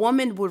 The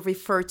woman would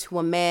refer to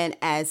a man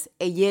as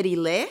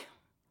eyerile,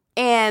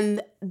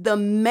 and the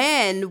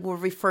man will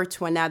refer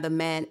to another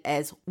man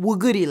as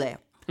wugurile.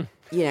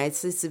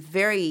 It's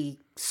very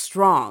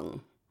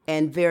strong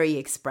and very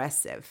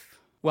expressive.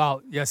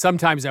 Well, yeah,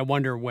 sometimes I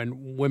wonder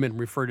when women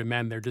refer to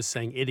men, they're just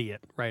saying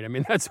idiot, right? I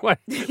mean, that's what,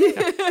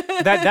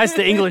 that's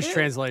the English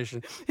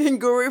translation. In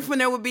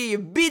Garifuna would be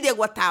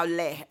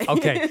bidewataule.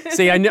 Okay,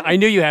 see, I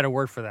knew you had a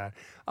word for that.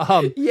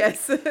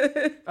 Yes.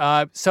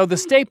 So the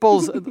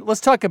staples,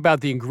 let's talk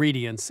about the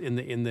ingredients in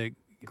the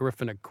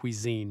Garifuna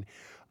cuisine.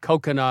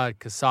 Coconut,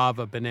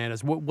 cassava,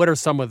 bananas. What are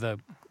some of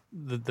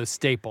the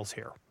staples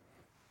here?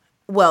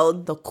 Well,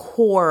 the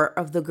core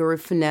of the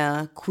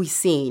Garifuna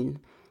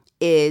cuisine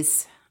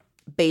is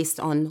based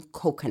on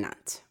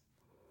coconut.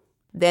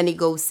 Then it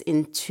goes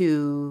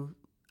into,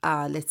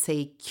 let's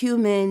say,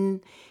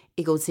 cumin.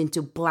 It goes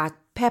into black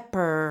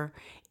pepper.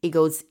 It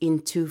goes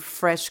into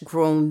fresh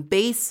grown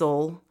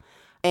basil.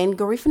 And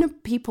Garifuna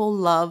people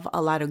love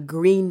a lot of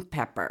green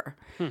pepper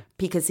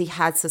because it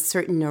has a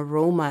certain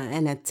aroma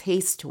and a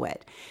taste to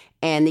it.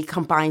 And it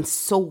combines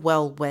so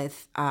well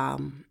with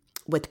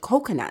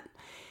coconut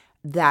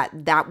that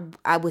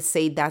I would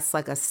say that's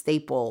like a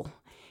staple.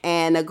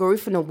 And a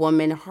Garifuna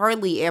woman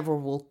hardly ever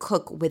will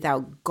cook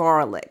without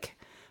garlic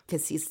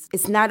because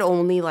it's not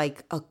only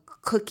like a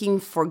cooking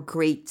for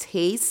great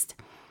taste,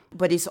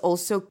 but it's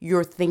also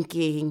you're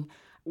thinking,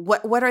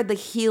 what are the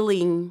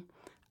healing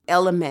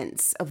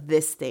elements of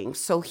this thing?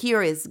 So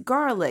here is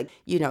garlic.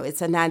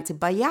 It's an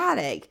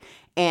antibiotic,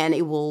 and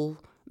it will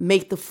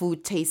make the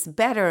food taste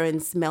better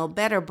and smell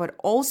better, but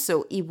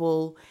also it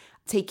will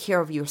take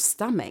care of your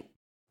stomach.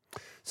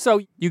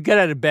 So you get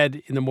out of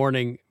bed in the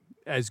morning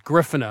as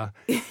Garifuna.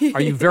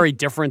 Are you very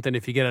different than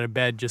if you get out of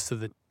bed just to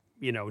the,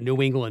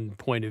 New England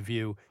point of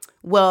view?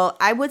 Well,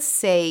 I would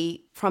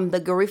say from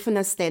the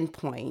Garifuna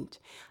standpoint,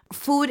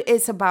 food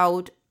is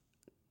about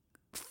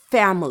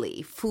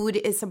family. Food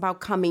is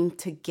about coming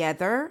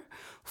together.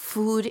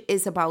 Food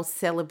is about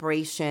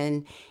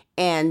celebration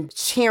and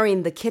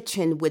sharing the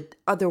kitchen with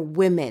other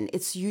women.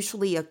 It's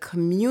usually a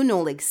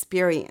communal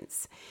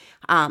experience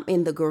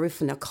in the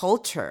Garifuna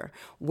culture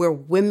where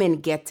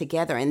women get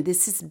together. And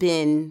this has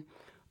been,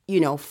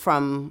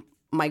 from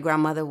my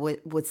grandmother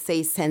would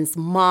say since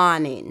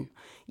morning,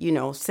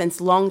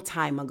 since long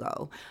time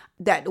ago,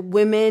 that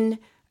women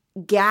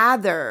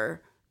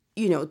gather,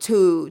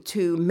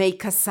 to make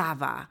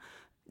cassava.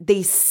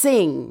 They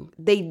sing,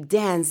 they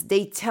dance,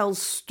 they tell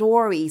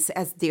stories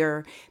as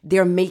they're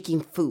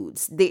making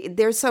foods.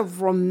 There's a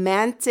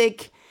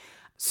romantic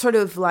sort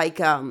of like,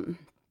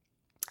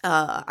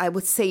 I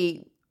would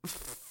say,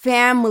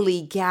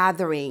 family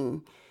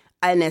gathering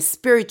and a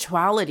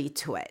spirituality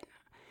to it.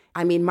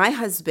 I mean, my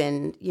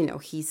husband,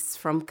 he's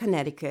from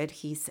Connecticut.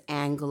 He's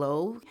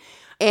Anglo.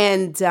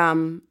 And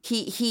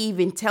he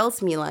even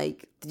tells me,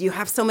 like, you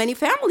have so many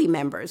family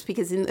members,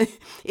 because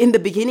in the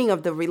beginning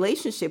of the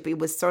relationship, it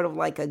was sort of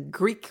like a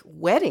Greek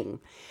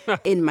wedding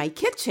in my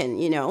kitchen,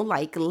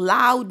 like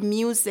loud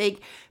music,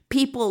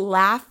 people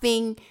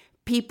laughing,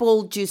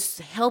 people just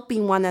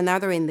helping one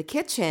another in the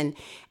kitchen.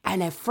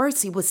 And at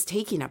first he was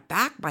taken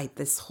aback by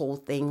this whole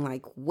thing,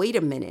 like, wait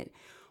a minute.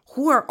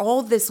 Who are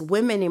all these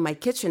women in my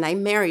kitchen? I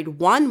married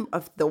one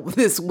of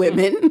these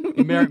women.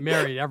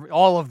 married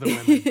all of the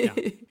women,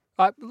 yeah.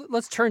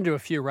 Let's turn to a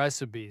few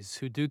recipes.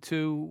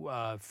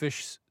 Hudutu,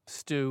 fish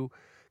stew.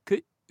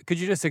 Could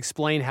you just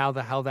explain how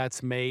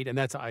that's made? And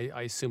that's, I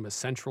assume, a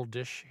central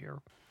dish here.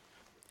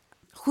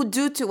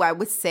 Hudutu, I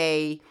would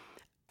say,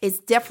 is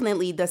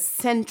definitely the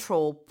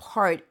central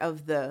part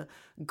of the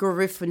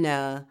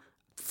Garifuna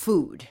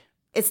food.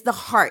 It's the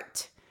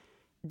heart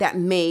that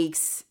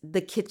makes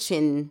the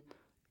kitchen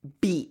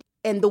beat.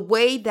 And the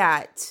way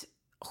that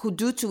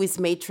Hudutu is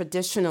made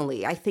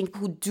traditionally, I think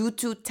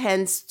Hudutu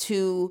tends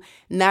to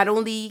not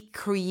only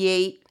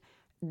create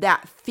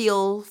that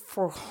feel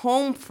for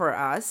home for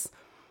us,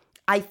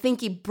 I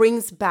think it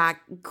brings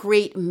back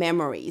great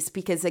memories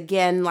because,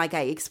 again, like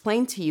I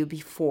explained to you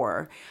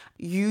before,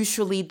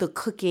 usually the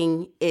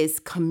cooking is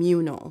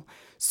communal.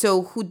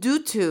 So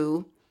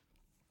Hudutu,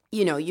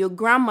 your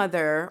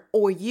grandmother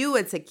or you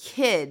as a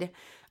kid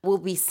will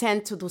be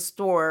sent to the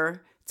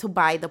store to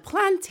buy the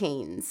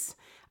plantains.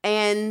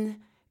 And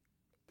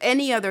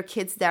any other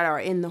kids that are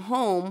in the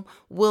home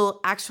will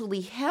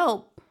actually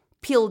help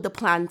peel the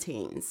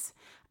plantains.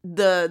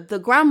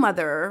 The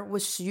grandmother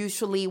was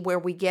usually where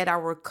we get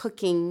our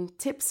cooking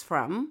tips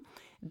from.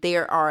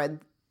 There are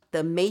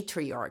the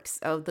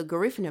matriarchs of the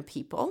Garifuna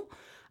people.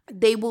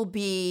 They will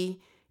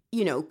be,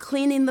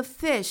 cleaning the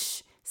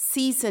fish,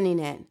 seasoning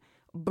it,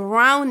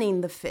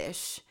 browning the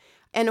fish.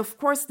 And of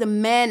course, the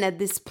men at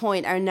this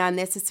point are not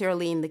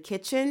necessarily in the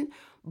kitchen,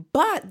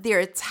 but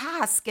their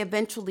task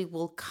eventually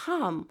will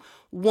come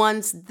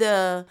once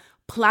the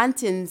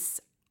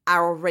plantains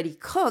are already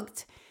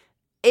cooked.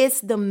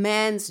 It's the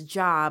man's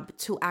job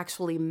to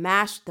actually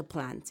mash the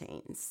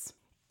plantains.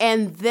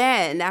 And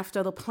then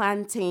after the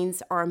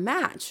plantains are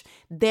mashed,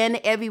 then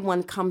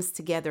everyone comes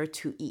together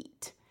to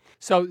eat.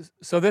 So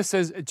this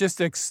is,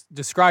 just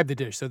describe the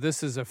dish. So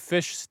this is a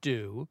fish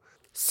stew.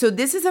 So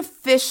this is a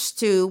fish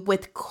stew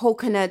with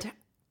coconut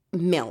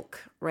milk,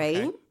 right?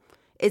 Okay.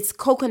 It's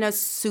coconut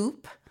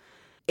soup.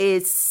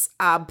 It's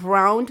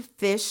browned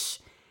fish.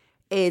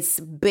 It's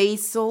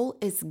basil.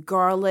 It's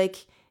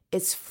garlic.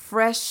 It's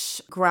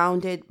fresh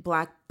grounded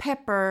black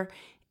pepper.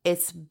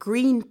 It's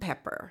green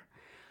pepper.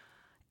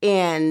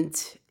 And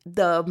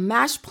the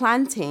mashed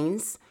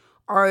plantains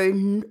are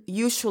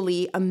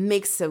usually a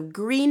mix of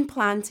green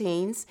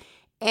plantains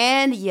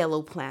and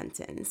yellow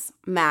plantains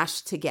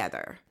mashed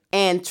together.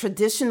 And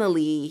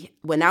traditionally,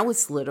 when I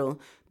was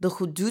little, the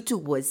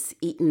hudutu was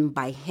eaten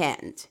by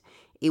hand.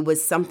 It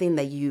was something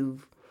that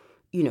you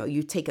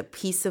take a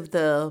piece of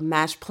the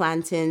mashed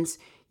plantains,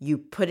 you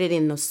put it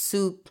in the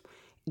soup,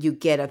 you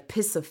get a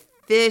piece of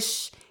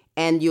fish,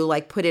 and you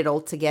put it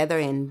all together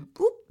and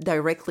boop,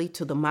 directly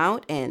to the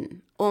mouth.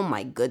 And oh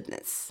my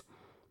goodness,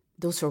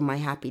 those were my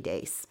happy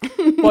days.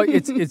 Well,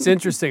 it's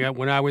interesting.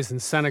 When I was in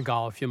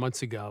Senegal a few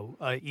months ago,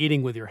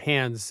 eating with your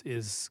hands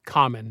is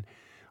common,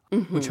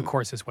 which of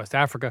course is West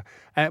Africa.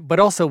 But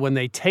also when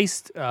they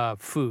taste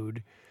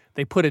food,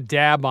 they put a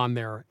dab on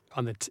their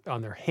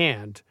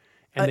hand,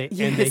 and they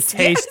taste.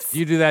 Yes.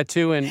 You do that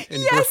too in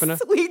Garifuna?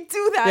 Yes, we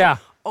do that. Yeah.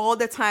 All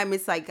the time.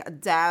 It's like a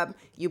dab.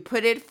 You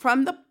put it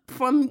from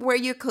where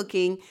you're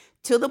cooking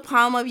to the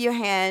palm of your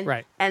hand,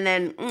 right? And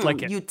then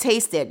you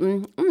taste it.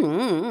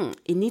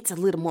 It needs a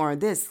little more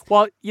of this.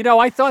 Well,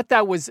 I thought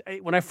that was,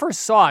 when I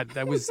first saw it,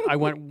 I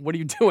went, what are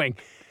you doing?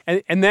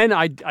 And then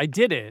I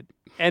did it,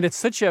 and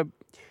it's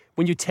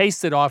when you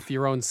taste it off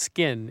your own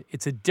skin,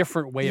 it's a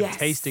different way of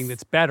tasting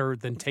that's better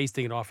than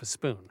tasting it off a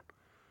spoon.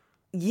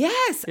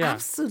 Yes, yeah.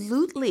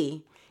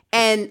 Absolutely.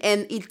 And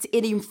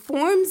it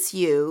informs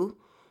you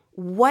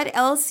what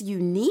else you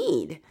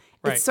need.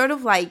 Right. It's sort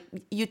of like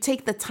you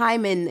take the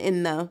time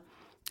in the,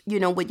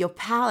 with your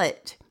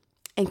palate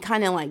and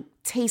kind of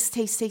taste,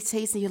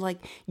 and you're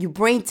like, your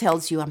brain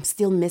tells you, I'm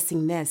still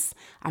missing this.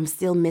 I'm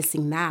still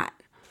missing that,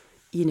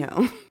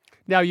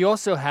 Now, you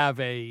also have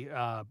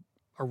a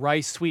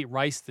sweet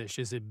rice dish.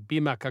 Is it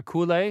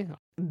bimakakule?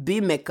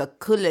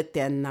 Bimakakule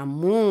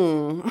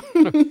tenamu.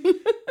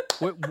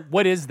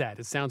 What is that?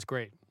 It sounds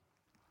great.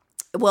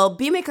 Well,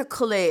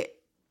 bimakakule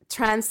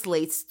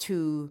translates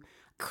to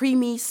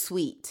creamy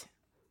sweet.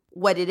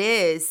 What it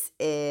is,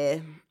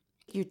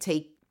 you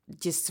take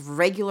just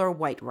regular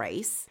white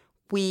rice.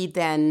 We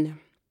then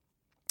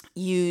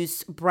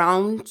use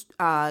brown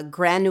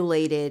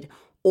granulated,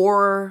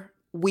 or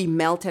we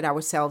melt it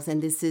ourselves,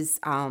 and this is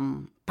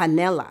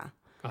panela,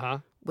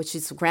 which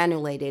is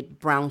granulated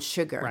brown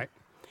sugar, right,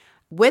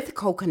 with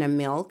coconut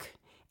milk,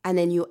 and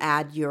then you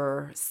add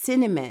your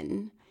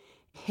cinnamon,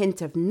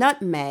 hint of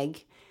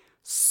nutmeg,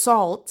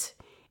 salt,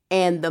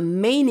 and the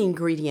main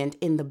ingredient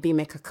in the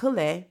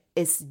bimakakule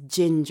is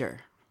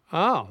ginger.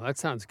 Oh, that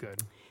sounds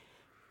good.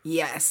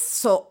 Yes.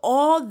 So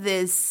all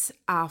these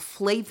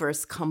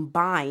flavors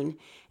combine,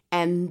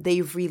 and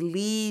they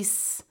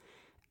release,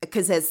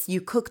 because as you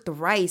cook the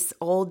rice,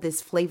 all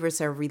these flavors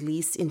are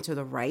released into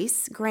the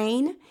rice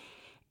grain.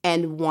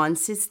 And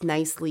once it's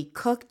nicely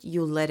cooked,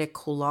 you let it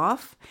cool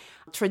off.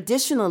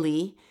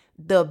 Traditionally,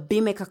 the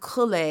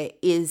bimakakule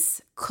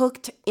is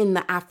cooked in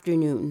the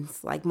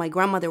afternoons. Like my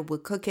grandmother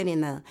would cook it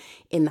in the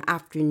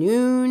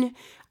afternoon,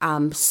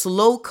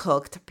 slow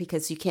cooked,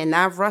 because you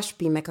cannot rush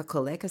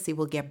bimakakule because it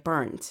will get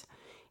burnt.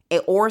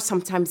 Or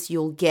sometimes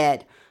you'll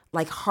get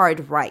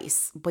hard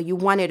rice, but you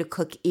want it to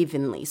cook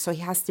evenly. So it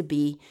has to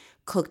be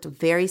cooked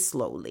very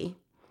slowly,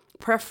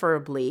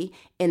 preferably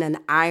in an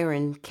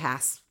iron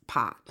cast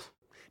pot.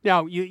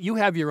 Now, you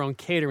have your own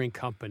catering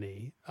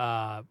company,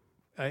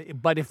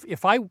 but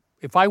if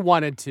I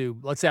wanted to,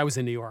 let's say I was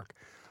in New York,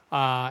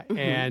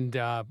 and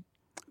I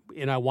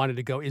wanted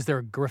to go, is there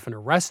a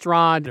Garifuna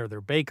restaurant? Are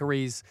there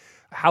bakeries?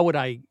 How would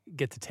I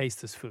get to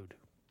taste this food?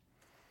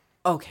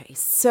 Okay,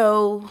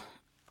 so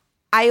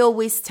I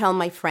always tell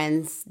my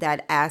friends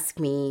that ask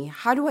me,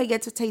 how do I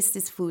get to taste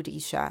this food,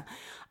 Isha?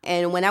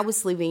 And when I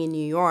was living in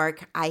New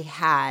York, I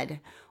had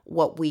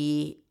what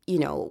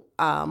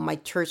my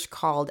church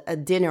called a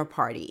dinner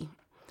party,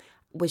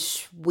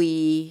 which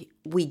we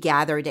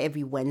gathered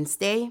every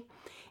Wednesday.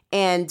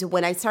 And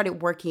when I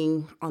started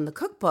working on the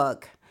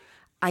cookbook,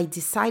 I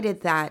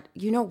decided that,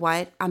 you know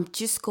what, I'm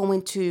just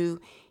going to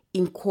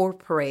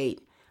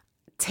incorporate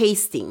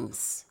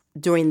tastings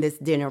during these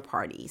dinner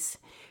parties,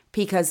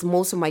 because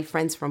most of my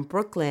friends from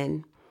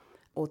Brooklyn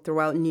or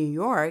throughout New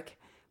York,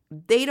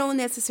 they don't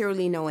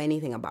necessarily know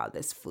anything about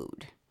this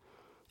food,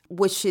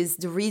 which is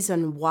the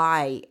reason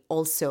why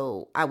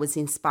also I was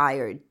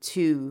inspired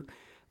to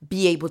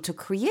be able to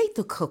create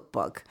the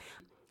cookbook.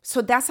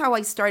 So that's how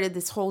I started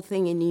this whole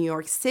thing in New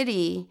York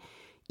City,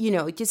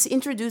 just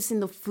introducing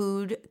the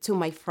food to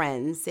my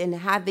friends and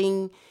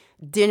having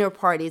dinner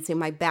parties in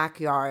my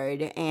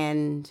backyard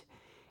and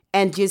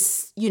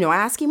just,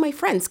 asking my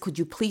friends, could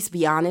you please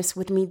be honest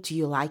with me? Do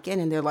you like it?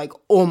 And they're like,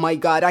 oh my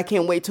God, I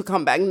can't wait to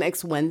come back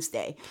next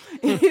Wednesday.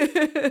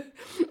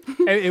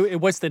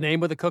 What's the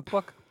name of the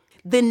cookbook?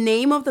 The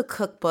name of the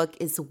cookbook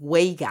is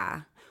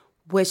Wega,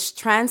 which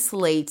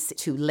translates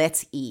to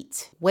let's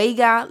eat.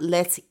 Wega,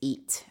 let's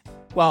eat.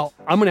 Well,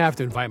 I'm going to have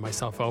to invite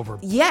myself over.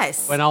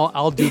 Yes. And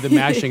I'll do the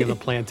mashing of the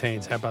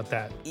plantains. How about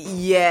that?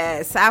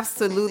 Yes,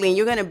 absolutely. And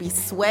you're going to be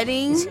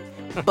sweating,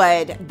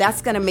 but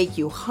that's going to make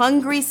you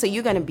hungry, so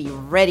you're going to be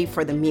ready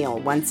for the meal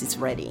once it's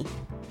ready.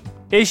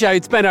 Aisha,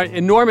 it's been an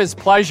enormous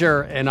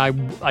pleasure, and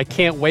I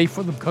can't wait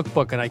for the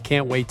cookbook, and I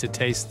can't wait to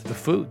taste the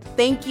food.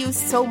 Thank you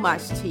so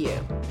much to you.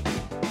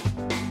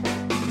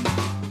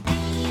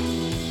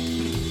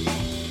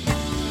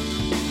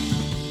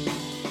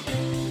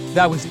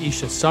 That was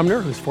Aisha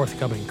Sumner, whose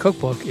forthcoming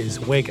cookbook is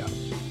Wega.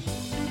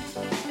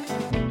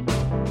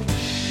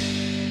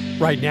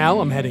 Right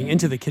now, I'm heading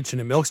into the kitchen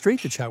at Milk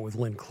Street to chat with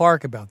Lynn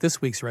Clark about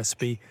this week's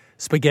recipe,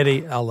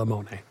 spaghetti al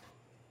limone.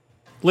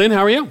 Lynn, how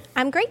are you?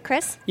 I'm great,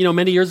 Chris.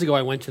 Many years ago,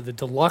 I went to the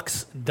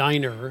Deluxe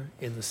Diner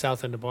in the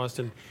south end of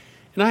Boston,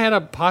 and I had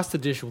a pasta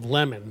dish with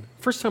lemon.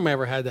 First time I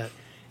ever had that.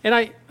 And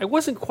I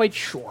wasn't quite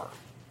sure.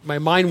 My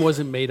mind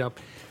wasn't made up.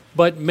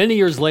 But many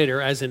years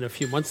later, as in a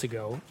few months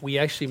ago, we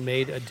actually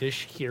made a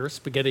dish here,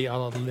 spaghetti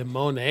alla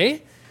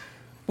limone,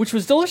 which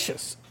was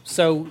delicious.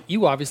 So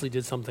you obviously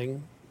did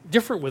something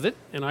different with it,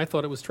 and I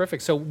thought it was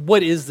terrific. So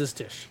what is this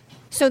dish?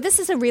 So this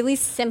is a really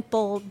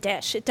simple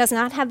dish. It does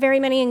not have very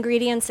many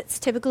ingredients. It's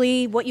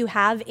typically what you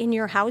have in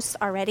your house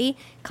already.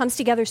 Comes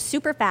together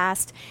super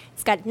fast.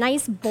 It's got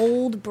nice,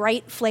 bold,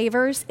 bright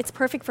flavors. It's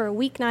perfect for a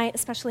weeknight,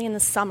 especially in the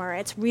summer.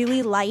 It's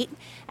really light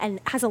and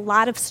has a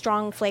lot of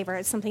strong flavor.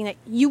 It's something that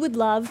you would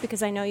love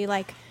because I know you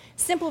like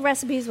simple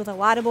recipes with a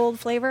lot of bold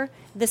flavor.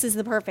 This is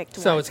the perfect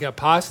one. So it's got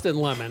pasta and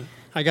lemon.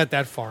 I got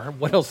that far.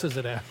 What else does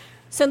it have?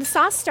 So the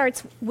sauce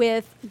starts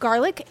with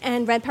garlic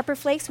and red pepper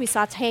flakes. We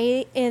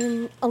saute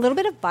in a little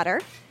bit of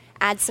butter,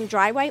 add some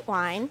dry white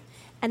wine,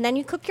 and then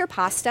you cook your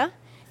pasta.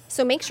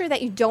 So make sure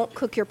that you don't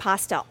cook your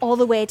pasta all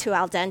the way to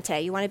al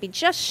dente. You want to be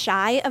just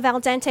shy of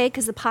al dente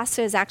because the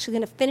pasta is actually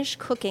going to finish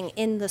cooking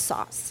in the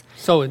sauce.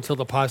 So until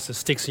the pasta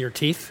sticks in your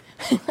teeth?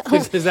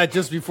 Is that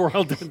just before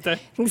al dente?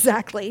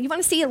 Exactly. You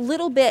want to see a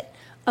little bit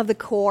of the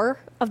core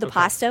of the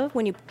pasta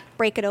when you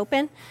break it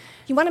open.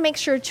 You want to make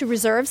sure to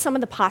reserve some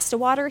of the pasta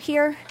water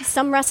here.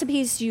 Some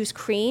recipes use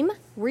cream.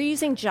 We're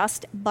using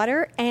just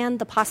butter and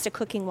the pasta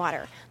cooking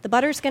water. The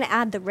butter is going to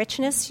add the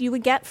richness you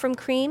would get from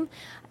cream,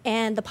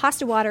 and the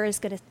pasta water is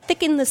going to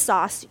thicken the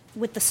sauce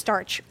with the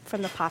starch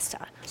from the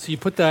pasta. So you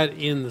put that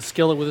in the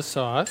skillet with the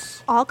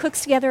sauce. All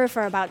cooks together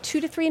for about 2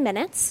 to 3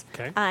 minutes,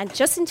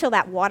 just until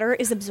that water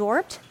is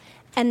absorbed.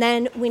 And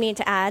then we need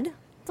to add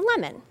the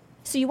lemon.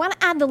 So you want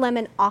to add the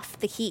lemon off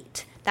the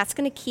heat. That's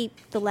going to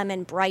keep the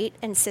lemon bright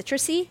and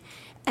citrusy.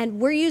 And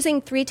we're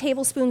using 3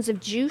 tablespoons of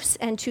juice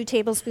and 2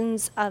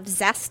 tablespoons of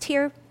zest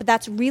here, but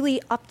that's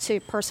really up to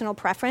personal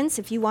preference.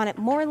 If you want it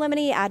more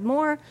lemony, add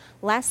more,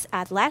 less,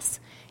 add less.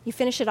 You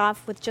finish it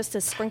off with just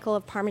a sprinkle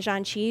of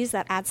Parmesan cheese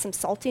that adds some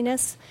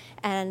saltiness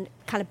and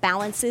kind of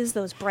balances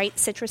those bright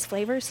citrus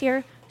flavors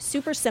here.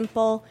 Super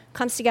simple,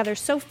 comes together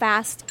so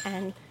fast,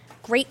 and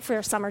great for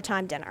a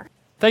summertime dinner.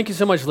 Thank you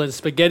so much, Liz.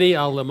 Spaghetti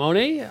al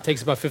limone.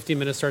 Takes about 15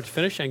 minutes start to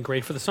finish and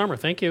great for the summer.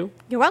 Thank you.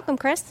 You're welcome,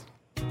 Chris.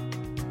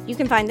 You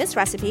can find this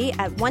recipe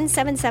at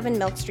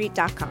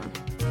 177milkstreet.com.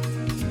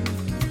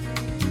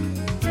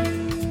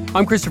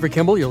 I'm Christopher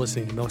Kimball. You're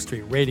listening to Milk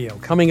Street Radio.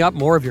 Coming up,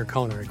 more of your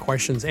culinary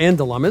questions and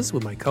dilemmas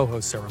with my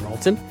co-host, Sarah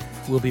Moulton.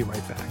 We'll be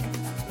right back.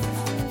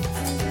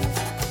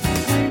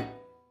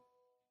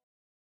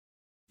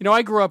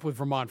 I grew up with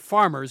Vermont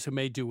farmers who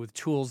made do with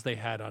tools they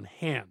had on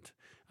hand.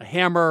 A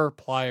hammer,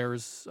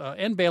 pliers,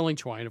 and baling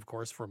twine, of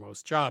course, for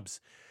most jobs.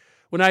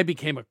 When I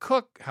became a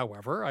cook,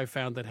 however, I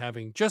found that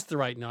having just the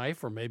right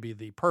knife or maybe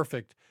the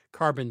perfect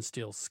carbon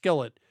steel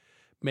skillet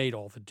made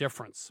all the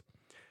difference.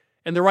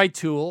 And the right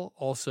tool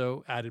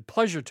also added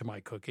pleasure to my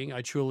cooking.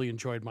 I truly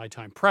enjoyed my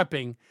time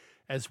prepping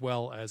as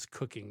well as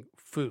cooking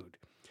food.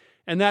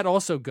 And that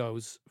also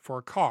goes for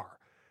a car.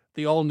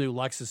 The all-new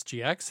Lexus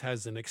GX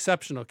has an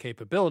exceptional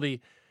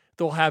capability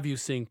that will have you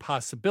seeing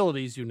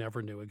possibilities you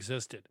never knew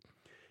existed.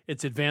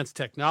 Its advanced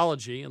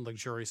technology and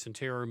luxurious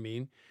interior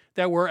mean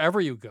that wherever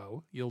you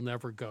go, you'll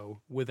never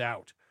go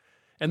without.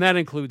 And that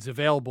includes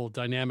available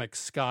dynamic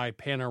sky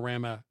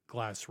panorama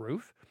glass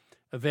roof,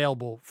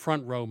 available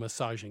front row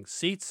massaging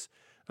seats,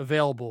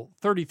 available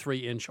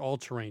 33-inch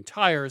all-terrain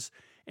tires,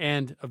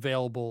 and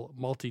available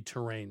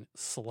multi-terrain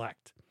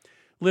select.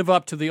 Live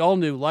up to the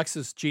all-new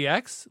Lexus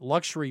GX,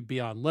 luxury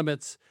beyond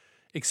limits.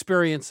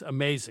 Experience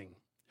amazing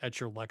at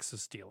your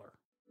Lexus dealer.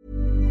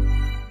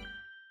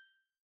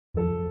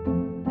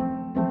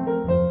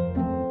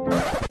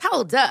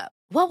 Hold up.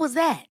 What was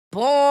that?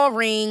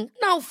 Boring.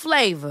 No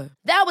flavor.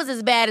 That was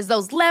as bad as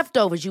those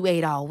leftovers you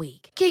ate all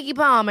week. Keke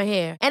Palmer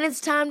here, and it's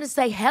time to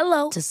say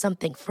hello to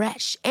something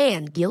fresh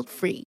and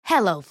guilt-free.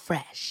 Hello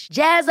Fresh.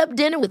 Jazz up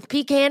dinner with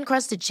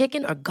pecan-crusted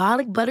chicken or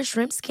garlic butter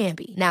shrimp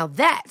scampi. Now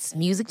that's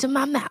music to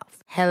my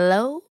mouth.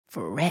 Hello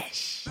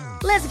Fresh.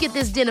 Let's get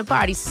this dinner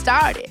party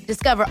started.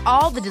 Discover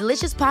all the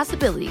delicious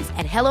possibilities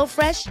at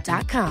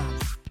HelloFresh.com.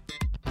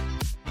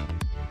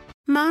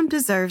 Mom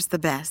deserves the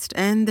best,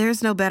 and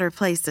there's no better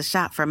place to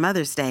shop for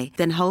Mother's Day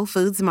than Whole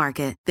Foods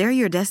Market. They're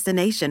your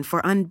destination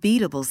for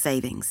unbeatable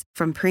savings,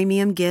 from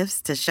premium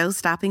gifts to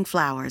show-stopping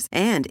flowers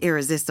and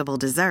irresistible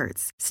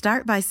desserts.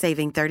 Start by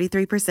saving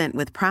 33%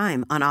 with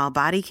Prime on all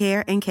body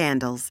care and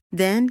candles.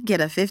 Then get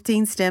a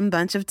 15-stem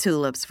bunch of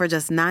tulips for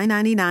just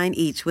 $9.99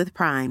 each with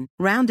Prime.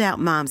 Round out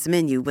Mom's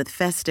menu with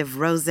festive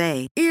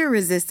rosé,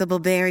 irresistible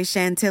berry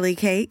chantilly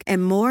cake,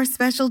 and more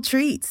special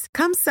treats.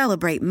 Come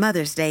celebrate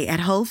Mother's Day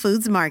at Whole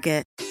Foods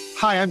Market.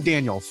 Hi, I'm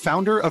Daniel,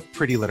 founder of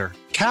Pretty Litter.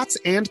 Cats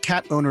and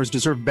cat owners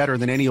deserve better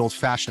than any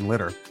old-fashioned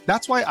litter.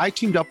 That's why I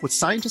teamed up with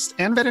scientists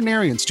and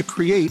veterinarians to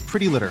create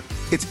Pretty Litter.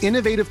 Its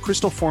innovative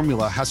crystal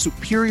formula has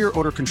superior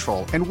odor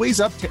control and weighs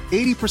up to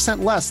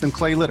 80% less than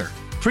clay litter.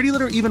 Pretty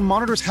Litter even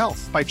monitors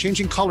health by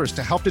changing colors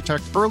to help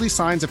detect early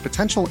signs of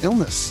potential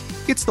illness.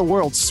 It's the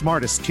world's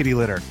smartest kitty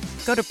litter.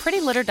 Go to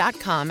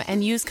prettylitter.com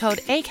and use code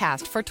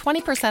ACAST for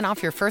 20%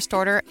 off your first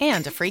order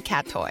and a free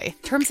cat toy.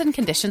 Terms and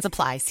conditions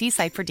apply. See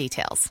site for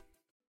details.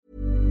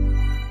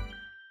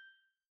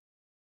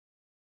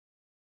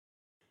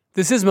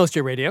 This is Most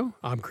J Radio.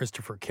 I'm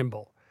Christopher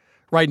Kimball.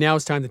 Right now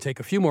it's time to take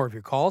a few more of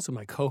your calls with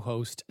my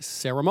co-host,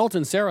 Sarah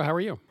Moulton. Sarah, how are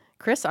you?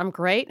 Chris, I'm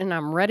great, and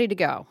I'm ready to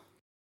go.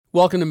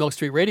 Welcome to Milk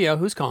Street Radio.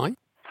 Who's calling?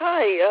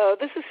 Hi,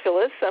 this is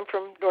Phyllis. I'm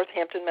from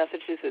Northampton,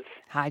 Massachusetts.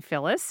 Hi,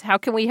 Phyllis. How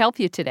can we help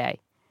you today?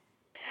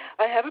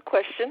 I have a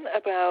question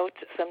about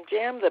some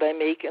jam that I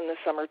make in the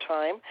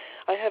summertime.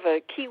 I have a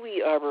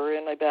kiwi arbor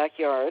in my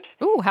backyard.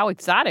 Ooh, how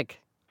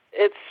exotic.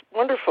 It's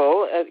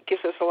wonderful. It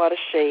gives us a lot of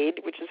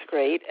shade, which is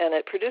great, and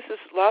it produces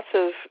lots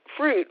of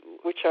fruit,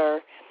 which are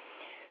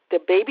the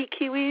baby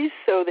kiwis,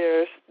 so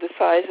they're the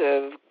size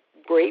of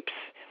grapes,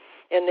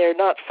 and they're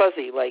not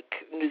fuzzy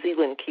like New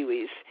Zealand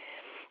kiwis.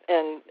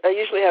 And I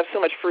usually have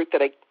so much fruit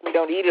that we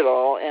don't eat it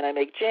all, and I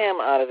make jam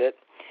out of it.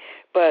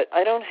 But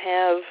I don't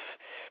have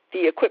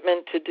the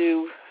equipment to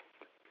do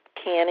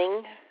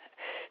canning,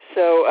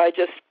 so I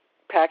just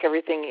pack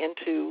everything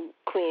into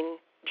clean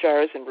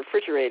jars and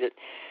refrigerate it.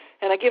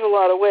 And I give a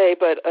lot away,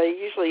 but I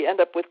usually end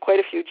up with quite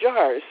a few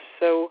jars.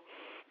 So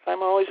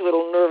I'm always a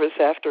little nervous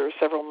after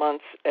several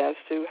months as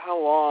to how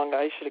long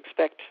I should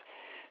expect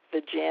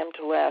the jam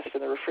to last in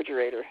the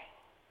refrigerator.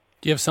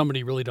 Do you have somebody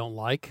you really don't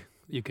like?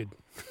 You could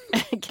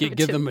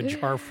give them a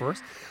jar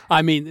first.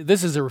 I mean,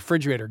 this is a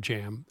refrigerator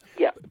jam.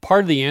 Yeah.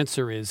 Part of the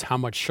answer is how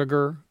much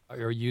sugar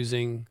you're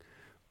using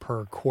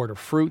per quart of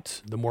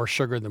fruit. The more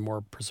sugar, the more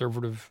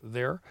preservative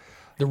there.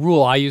 The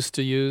rule I used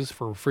to use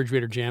for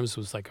refrigerator jams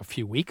was like a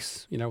few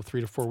weeks,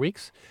 3 to 4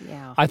 weeks.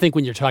 Yeah. I think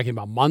when you're talking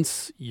about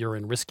months, you're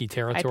in risky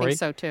territory. I think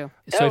so too.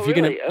 So if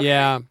you're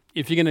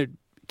if you're gonna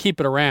keep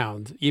it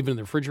around, even in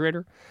the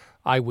refrigerator,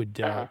 I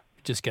would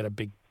just get a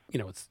big,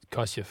 it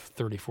costs you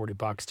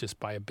 $30-$40 just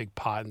buy a big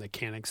pot and the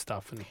canning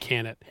stuff and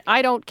can it.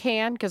 I don't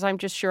can because I'm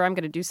just sure I'm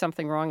going to do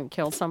something wrong and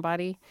kill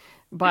somebody.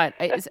 But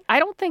I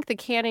don't think the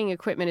canning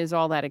equipment is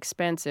all that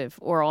expensive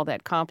or all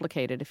that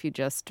complicated if you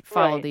just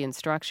follow the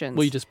instructions.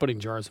 Well, you're just putting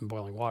jars in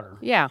boiling water.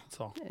 Yeah. That's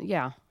all.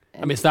 Yeah.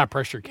 I mean, it's not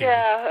pressure canning.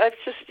 Yeah, it's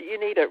just you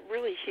need a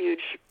really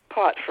huge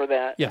pot for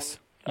that. Yes.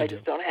 I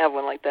just don't have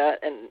one like that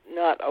and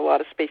not a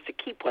lot of space to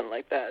keep one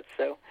like that.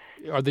 So,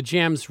 are the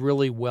jams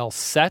really well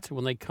set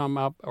when they come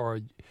up?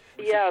 Or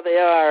yeah, they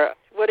are.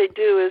 What I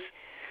do is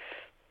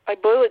I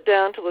boil it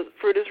down till the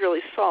fruit is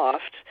really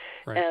soft.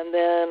 Right. And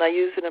then I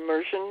use an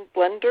immersion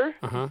blender,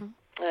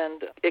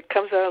 and it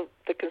comes out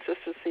the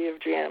consistency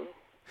of jam.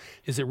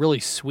 Is it really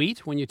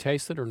sweet when you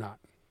taste it or not?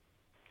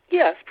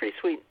 Yeah, it's pretty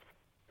sweet.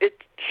 It's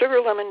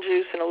sugar, lemon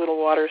juice, and a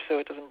little water so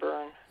it doesn't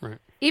burn. Right.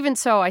 Even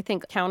so, I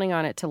think counting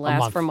on it to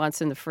last for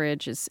months in the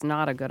fridge is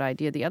not a good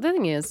idea. The other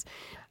thing is,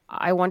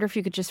 I wonder if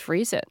you could just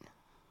freeze it.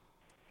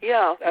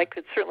 Yeah, I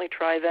could certainly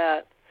try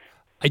that.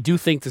 I do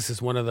think this is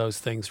one of those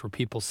things where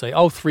people say,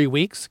 3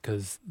 weeks,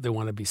 because they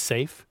want to be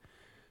safe.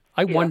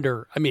 I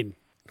wonder, I mean,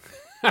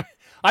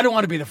 I don't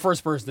want to be the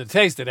first person to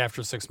taste it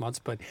after 6 months,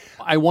 but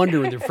I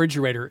wonder in the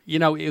refrigerator,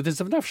 if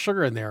there's enough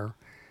sugar in there,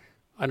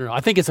 I don't know.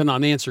 I think it's an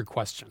unanswered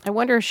question. I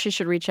wonder if she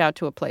should reach out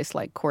to a place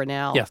like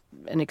Cornell, Yes.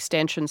 an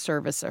extension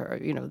service, or,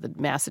 the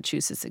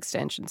Massachusetts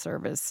Extension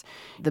Service,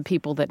 the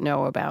people that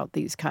know about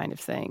these kind of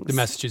things. The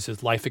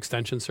Massachusetts Life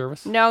Extension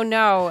Service? No.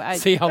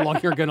 See how long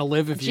you're going to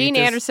live if you Gene eat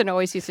this? Anderson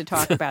always used to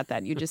talk about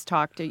that. You just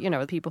talk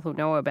to, people who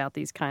know about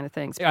these kind of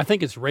things. I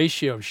think it's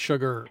ratio of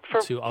sugar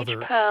to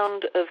other. Each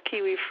pound of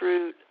kiwi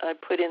fruit, I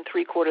put in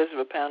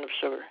 3/4 pound of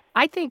sugar.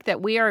 I think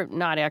that we are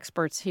not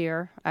experts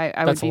here. I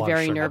would That's a be lot of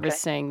very sugar. nervous Okay.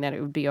 saying that it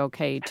would be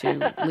okay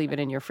to leave it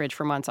in your fridge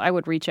for months. I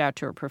would reach out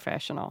to a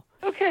professional.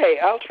 Okay,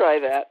 I'll try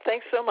that.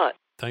 Thanks so much.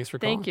 Thanks for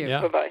calling. Thank you.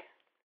 Yeah. Bye-bye.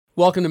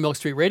 Welcome to Milk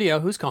Street Radio.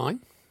 Who's calling?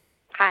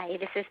 Hi,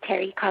 this is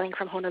Terry calling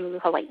from Honolulu,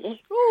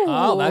 Hawaii.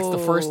 Oh, that's the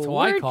first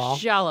Hawaii we're call.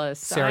 jealous.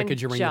 Sarah, I'm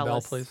could you ring the bell,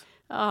 jealous. please?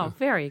 Oh,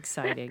 very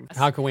exciting.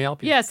 How can we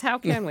help you? Yes, how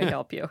can we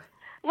help you?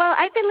 Well,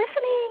 I've been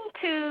listening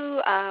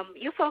to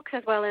you folks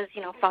as well as,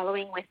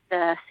 following with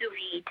the sous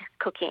vide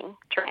cooking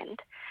trend.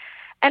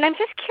 And I'm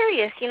just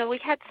curious,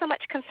 we've had so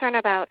much concern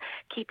about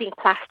keeping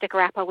plastic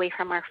wrap away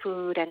from our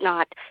food and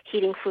not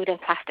heating food in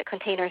plastic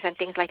containers and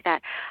things like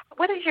that.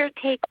 What is your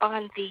take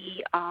on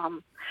the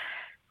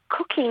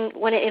cooking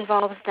when it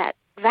involves that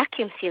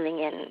vacuum sealing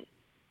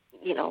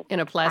in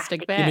a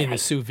plastic bag? You mean the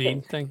sous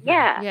vide thing?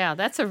 Yeah. Yeah,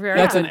 that's a very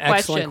That's good an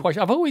excellent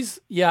question. I've always,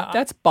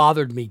 that's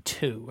bothered me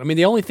too. I mean,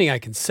 the only thing I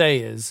can say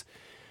is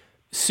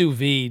sous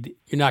vide,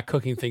 you're not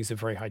cooking things at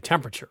very high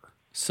temperature.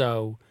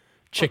 So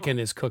chicken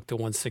is cooked to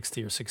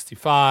 160 or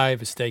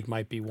 65. A steak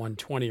might be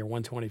 120 or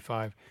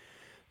 125.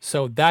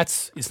 So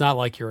it's not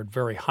like you're at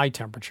very high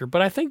temperature,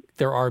 but I think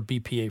there are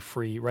BPA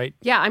free, right?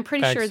 Yeah, I'm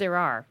pretty bags? sure there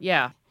are.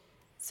 Yeah.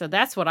 So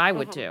that's what I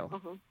would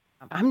do.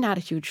 I'm not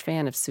a huge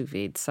fan of sous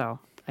vide, so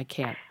I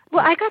can't.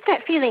 Well, I got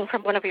that feeling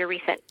from one of your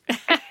recent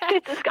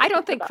I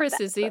don't think Chris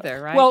is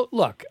either, right? Well,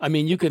 look, I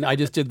mean, I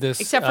just did this.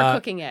 Except for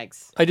cooking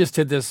eggs. I just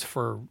did this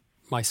for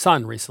my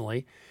son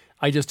recently.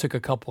 I just took a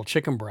couple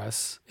chicken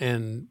breasts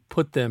and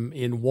put them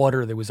in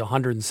water that was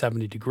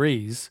 170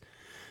 degrees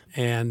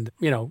and,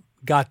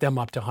 got them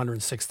up to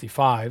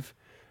 165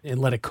 and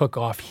let it cook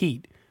off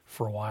heat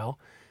for a while.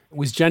 It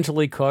was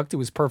gently cooked. It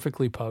was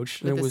perfectly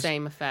poached. With and the it was,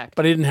 same effect.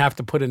 But I didn't have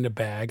to put it in a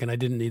bag, and I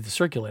didn't need the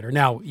circulator.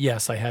 Now,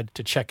 yes, I had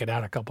to check it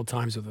out a couple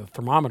times with a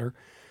thermometer,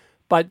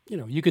 but,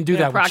 you can do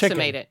that with chicken.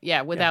 Approximate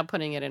it, without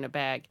putting it in a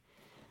bag.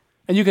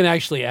 And you can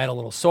actually add a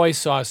little soy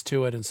sauce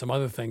to it and some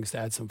other things to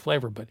add some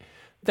flavor, but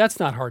that's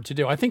not hard to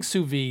do. I think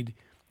sous vide,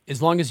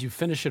 as long as you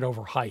finish it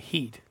over high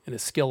heat in a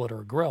skillet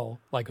or a grill,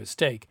 like a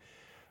steak,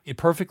 it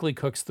perfectly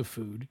cooks the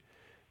food.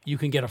 You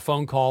can get a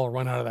phone call or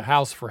run out of the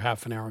house for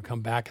half an hour and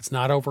come back. It's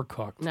not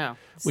overcooked, No,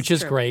 which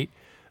is great.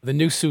 The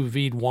new sous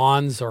vide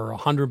wands are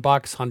 $100,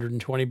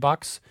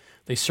 $120.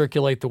 They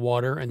circulate the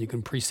water, and you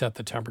can preset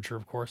the temperature,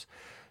 of course.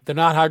 They're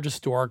not hard to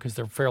store because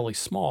they're fairly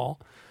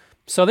small.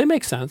 So they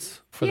make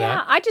sense for that.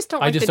 Yeah, I just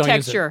don't like the use it.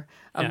 texture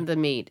of Yeah. the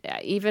meat.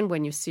 Even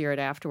when you sear it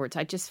afterwards,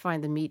 I just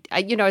find the meat,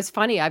 it's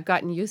funny, I've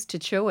gotten used to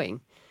chewing.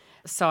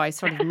 So I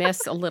sort of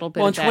miss a little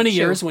bit Well, of in that 20 chew.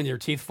 years when your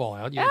teeth fall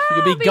out, you'll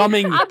be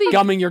gumming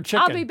your chicken.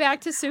 I'll be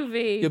back to sous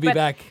vide. You'll be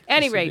back to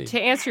Any sous rate, vide.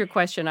 to answer your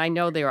question, I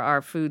know there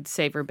are food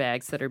saver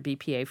bags that are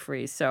BPA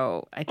free.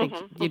 So I think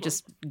you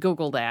just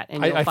Google that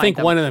and you'll I find think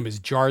them. one of them is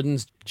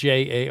Jardins,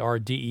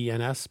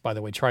 Jardens. By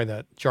the way, try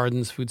that.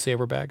 Jardins Food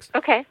Saver Bags.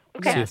 Okay.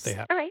 See if they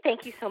have. All right.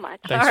 Thank you so much.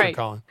 Thanks for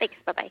calling. Thanks.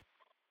 Bye-bye.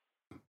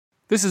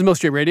 This is Milk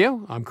Street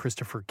Radio. I'm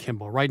Christopher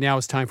Kimball. Right now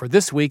it's time for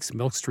this week's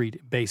Milk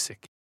Street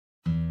Basic.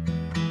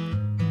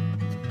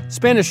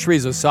 Spanish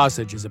chorizo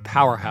sausage is a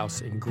powerhouse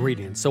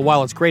ingredient, so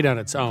while it's great on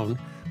its own,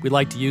 we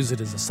like to use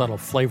it as a subtle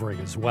flavoring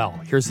as well.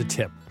 Here's a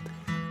tip.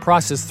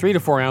 Process 3 to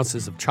 4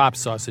 ounces of chopped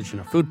sausage in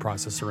a food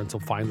processor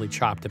until finely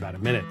chopped, about a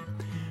minute.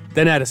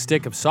 Then add a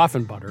stick of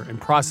softened butter and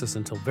process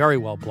until very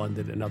well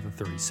blended, another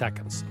 30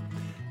 seconds.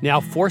 Now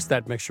force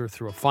that mixture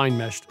through a fine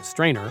meshed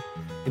strainer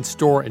and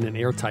store in an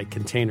airtight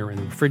container in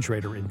the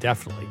refrigerator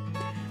indefinitely.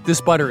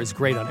 This butter is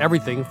great on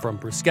everything from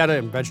bruschetta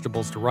and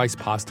vegetables to rice,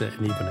 pasta,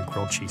 and even a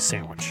grilled cheese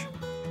sandwich.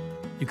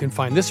 You can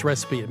find this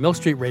recipe at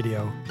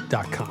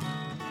milkstreetradio.com.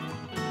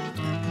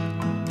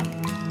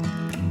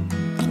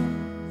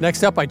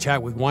 Next up, I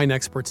chat with wine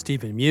expert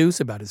Stephen Muse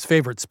about his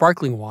favorite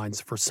sparkling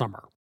wines for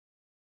summer.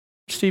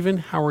 Stephen,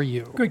 how are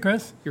you? Good,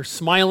 Chris. You're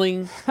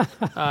smiling.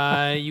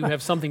 You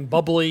have something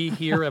bubbly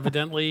here,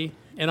 evidently,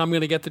 and I'm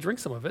going to get to drink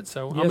some of it,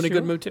 so I'm in a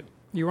good mood too.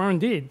 You are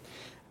indeed.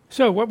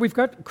 So what we've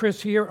got,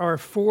 Chris, here are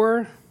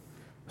 4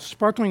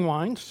 sparkling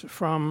wines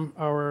from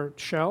our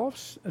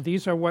shelves.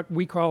 These are what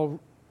we call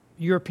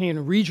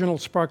European regional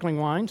sparkling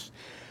wines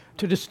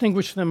to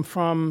distinguish them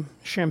from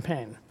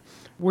champagne.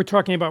 We're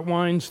talking about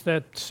wines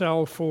that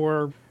sell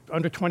for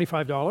under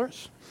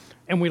 $25.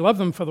 And we love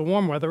them for the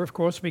warm weather, of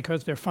course,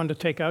 because they're fun to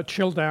take out,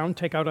 chill down,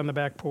 take out on the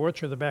back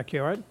porch or the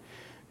backyard,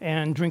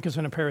 and drink as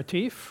an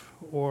aperitif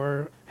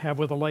or have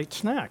with a light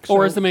snack.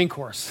 Or as the main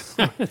course,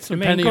 it's the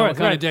depending main on course, what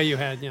kind right. of day you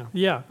had. Yeah.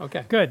 Yeah.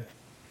 Okay. Good.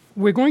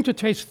 We're going to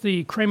taste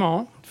the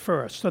Crémant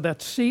first. So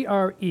that's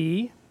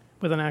C-R-E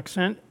with an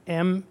accent,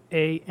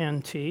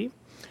 M-A-N-T.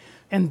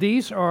 And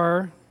these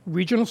are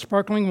regional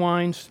sparkling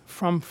wines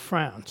from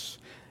France.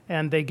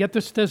 And they get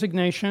this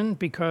designation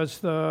because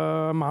the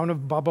amount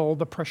of bubble,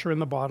 the pressure in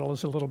the bottle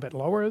is a little bit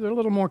lower. They're a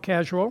little more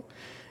casual.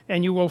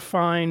 And you will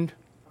find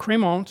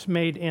Crémonts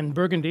made in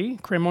Burgundy,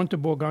 Crémont de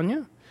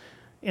Bourgogne,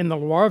 in the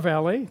Loire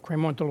Valley,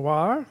 Crémont de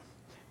Loire,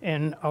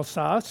 in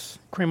Alsace,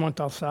 Crémont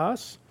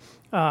d'Alsace.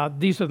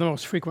 These are the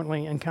most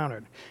frequently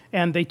encountered.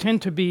 And they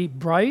tend to be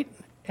bright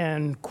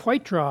and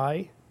quite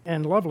dry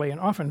and lovely and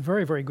often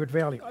very, very good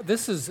value.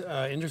 This is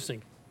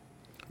interesting.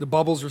 The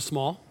bubbles are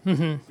small.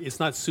 Mm-hmm. It's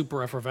not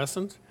super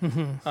effervescent.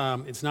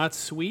 Mm-hmm. It's not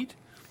sweet.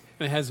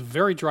 And it has a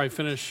very dry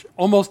finish,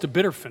 almost a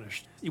bitter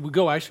finish. It would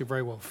go actually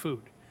very well with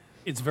food.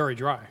 It's very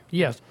dry.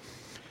 Yes.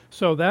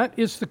 So that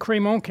is the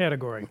Crémont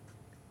category.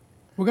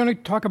 We're going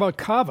to talk about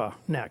Cava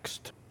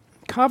next.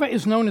 Cava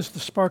is known as the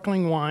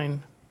sparkling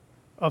wine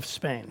of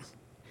Spain.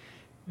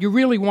 You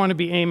really want to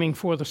be aiming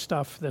for the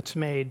stuff that's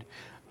made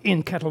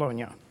in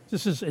Catalonia.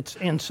 This is its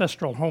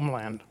ancestral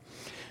homeland.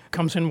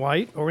 Comes in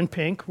white or in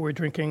pink. We're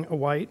drinking a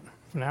white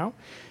now.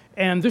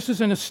 And this is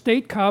an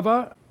estate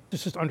cava.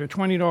 This is under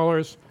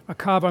 $20. A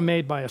cava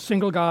made by a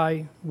single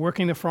guy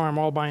working the farm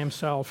all by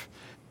himself.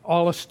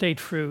 All estate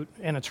fruit,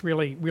 and it's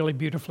really, really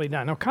beautifully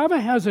done. Now, cava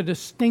has a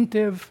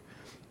distinctive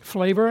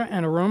flavor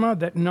and aroma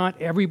that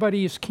not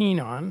everybody is keen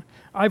on.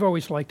 I've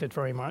always liked it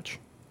very much.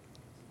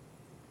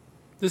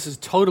 This is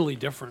totally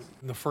different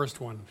than the first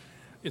one.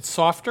 It's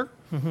softer.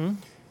 Mm-hmm.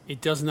 It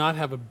does not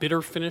have a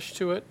bitter finish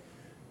to it.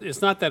 It's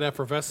not that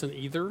effervescent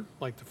either,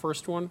 like the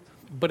first one,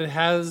 but it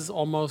has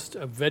almost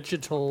a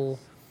vegetal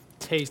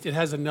taste. It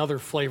has another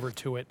flavor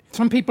to it.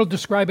 Some people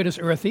describe it as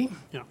earthy.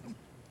 Yeah.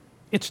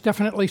 It's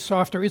definitely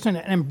softer, isn't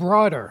it? And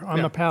broader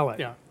on the palate.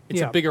 Yeah. It's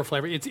a bigger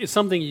flavor. It's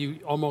something you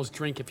almost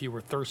drink if you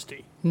were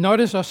thirsty. Not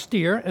as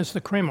austere as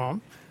the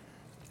Crémont.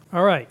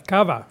 All right,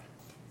 cava.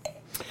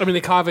 I mean, the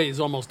cava is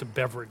almost a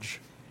beverage.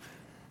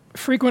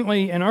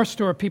 Frequently in our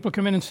store, people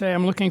come in and say,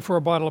 I'm looking for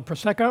a bottle of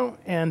Prosecco,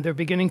 and they're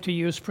beginning to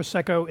use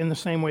Prosecco in the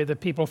same way that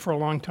people for a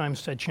long time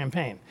said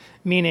champagne,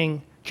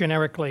 meaning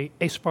generically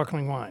a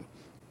sparkling wine.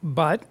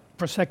 But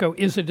Prosecco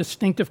is a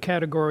distinctive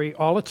category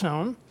all its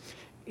own.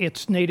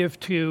 It's native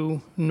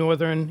to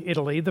northern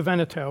Italy, the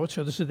Veneto,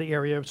 so this is the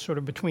area sort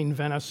of between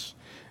Venice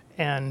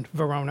and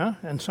Verona,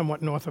 and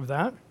somewhat north of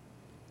that.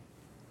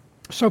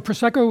 So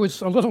Prosecco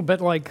is a little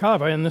bit like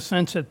cava in the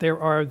sense that there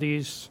are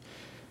these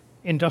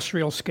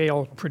industrial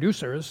scale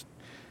producers.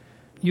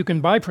 You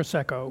can buy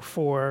Prosecco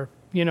for,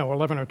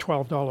 $11 or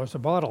 $12 a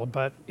bottle,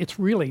 but it's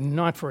really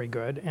not very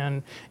good,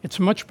 and it's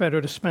much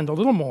better to spend a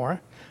little more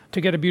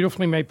to get a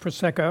beautifully made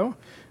Prosecco.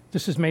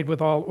 This is made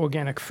with all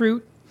organic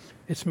fruit.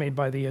 It's made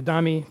by the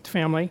Adami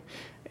family,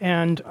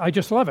 and I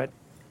just love it.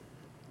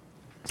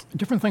 A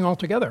different thing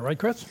altogether, right,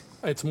 Chris?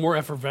 It's more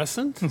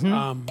effervescent.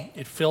 Mm-hmm.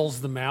 It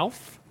fills the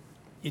mouth.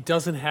 It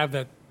doesn't have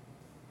that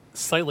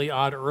slightly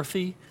odd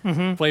earthy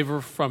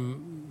flavor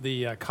from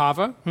the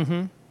cava.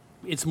 Mm-hmm.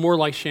 It's more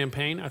like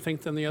champagne, I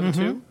think, than the other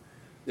Mm-hmm. two.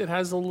 It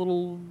has a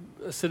little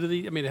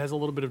acidity. I mean, it has a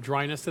little bit of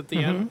dryness at the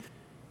Mm-hmm. end.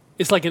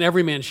 It's like an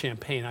everyman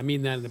champagne. I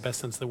mean that in the best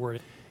sense of the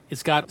word.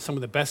 It's got some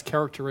of the best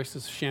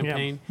characteristics of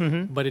champagne,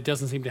 but it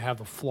doesn't seem to have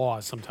the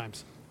flaws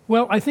sometimes.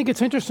 Well, I think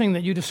it's interesting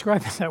that you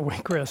describe it that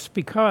way, Chris,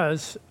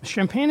 because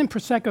champagne and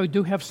Prosecco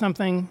do have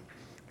something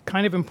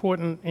kind of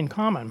important in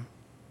common,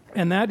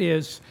 and that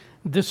is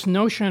this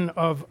notion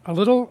of a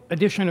little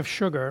addition of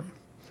sugar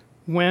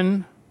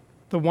when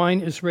the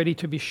wine is ready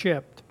to be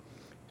shipped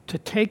to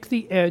take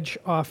the edge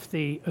off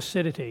the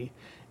acidity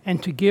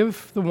and to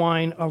give the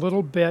wine a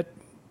little bit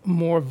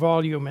more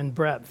volume and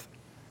breadth.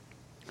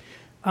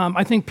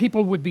 I think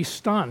people would be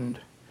stunned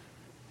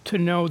to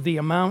know the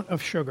amount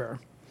of sugar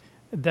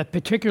that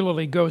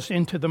particularly goes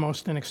into the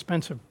most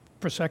inexpensive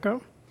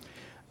Prosecco.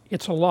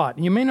 It's a lot.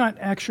 You may not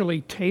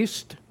actually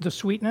taste the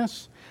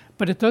sweetness,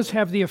 but it does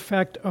have the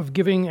effect of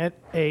giving it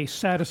a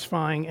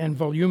satisfying and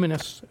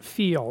voluminous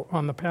feel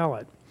on the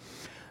palate.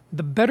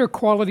 The better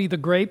quality the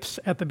grapes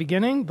at the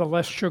beginning, the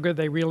less sugar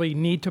they really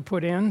need to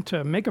put in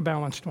to make a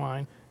balanced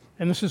wine.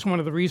 And this is one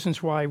of the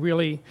reasons why I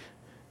really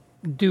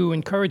do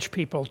encourage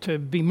people to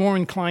be more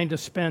inclined to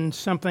spend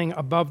something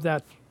above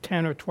that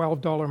 $10 or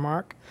 $12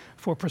 mark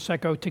for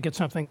Prosecco to get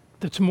something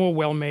that's more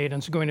well-made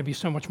and is going to be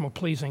so much more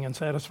pleasing and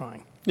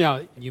satisfying.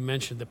 Now, you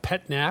mentioned the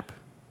pet nap,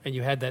 and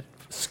you had that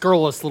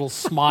scurrilous little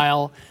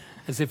smile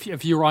as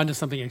if you were onto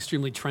something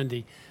extremely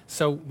trendy.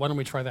 So why don't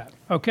we try that?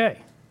 Okay.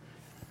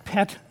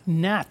 Pet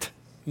nat.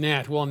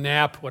 Nat. Well,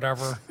 nap,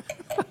 whatever.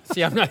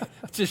 See, it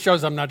just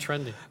shows I'm not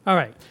trendy. All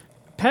right.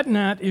 Pet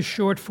nat is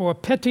short for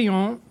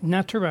pétillant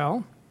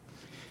naturel.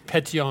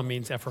 Pétillant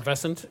means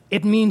effervescent.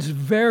 It means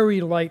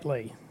very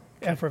lightly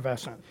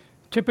effervescent.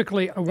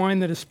 Typically, a wine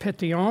that is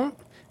pétillant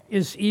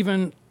is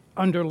even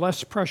under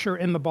less pressure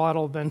in the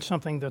bottle than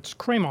something that's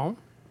Crémont.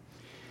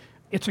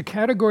 It's a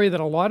category that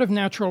a lot of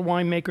natural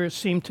winemakers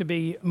seem to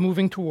be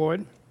moving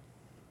toward.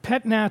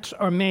 Pet nats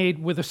are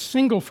made with a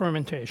single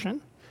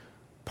fermentation,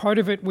 part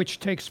of it which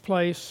takes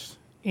place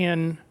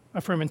in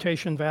a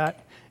fermentation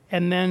vat,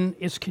 and then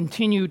is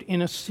continued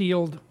in a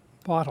sealed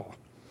bottle.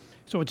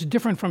 So it's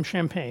different from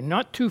champagne.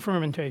 Not two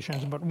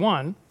fermentations, but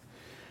one.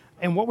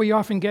 And what we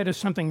often get is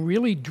something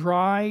really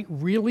dry,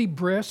 really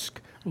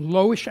brisk,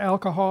 lowish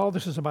alcohol.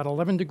 This is about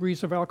 11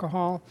 degrees of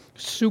alcohol,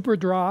 super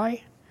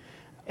dry.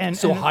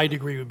 So a high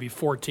degree would be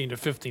 14 to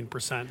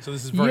 15%. So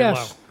this is very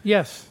low.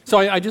 Yes. So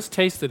I just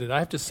tasted it. I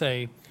have to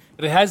say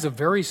that it has a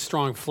very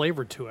strong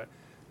flavor to it,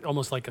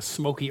 almost like a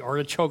smoky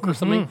artichoke or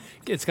something.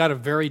 It's got a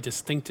very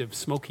distinctive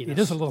smokiness. It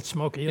is a little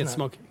smoky, isn't It's it?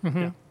 smoky,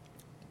 Yeah.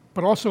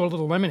 But also a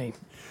little lemony.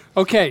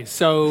 Okay,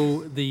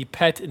 so the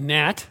Pet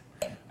Nat,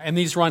 and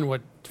these run,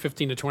 what,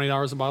 $15 to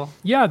 $20 a bottle?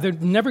 Yeah, they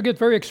never get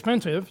very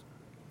expensive.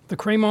 The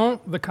Cremant,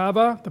 the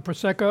Cava, the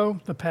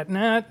Prosecco, the Pet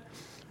Nat.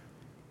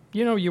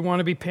 You know, you want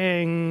to be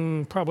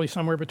paying probably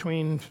somewhere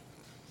between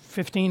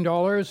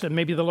 $15 and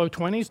maybe the low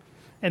 20s.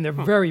 And they're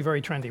very,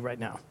 very trendy right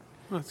now.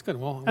 Oh, that's good.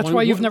 Well, that's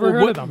why you've never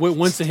heard of them.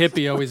 Once a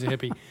hippie, always a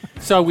hippie.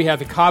 So we have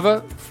the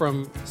Cava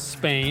from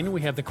Spain.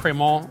 We have the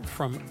Cremant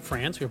from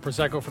France. We have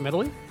Prosecco from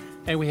Italy.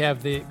 And we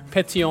have the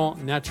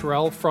Pétillant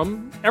Naturel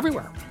from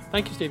everywhere.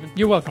 Thank you, Stephen.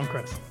 You're welcome,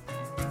 Chris.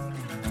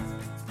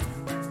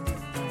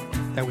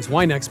 That was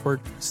wine expert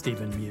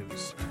Stephen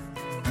Muse.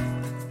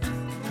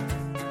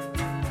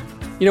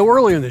 You know,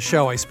 earlier in the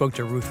show, I spoke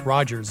to Ruth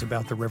Rogers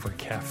about the River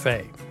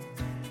Cafe.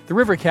 The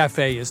River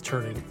Cafe is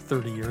turning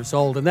 30 years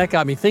old, and that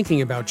got me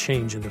thinking about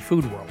change in the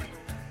food world.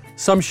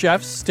 Some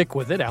chefs stick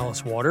with it,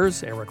 Alice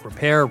Waters, Eric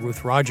Ripert,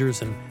 Ruth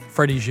Rogers, and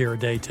Freddie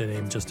Girardet, to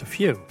name just a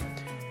few.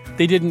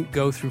 They didn't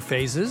go through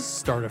phases,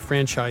 start a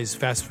franchise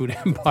fast food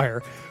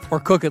empire, or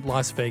cook at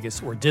Las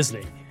Vegas or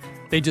Disney.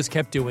 They just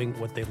kept doing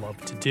what they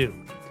loved to do.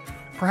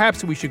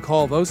 Perhaps we should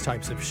call those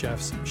types of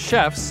chefs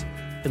chefs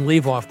and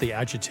leave off the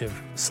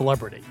adjective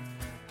celebrity.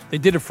 They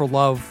did it for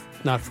love,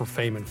 not for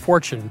fame and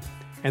fortune,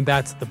 and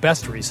that's the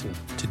best reason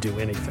to do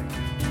anything.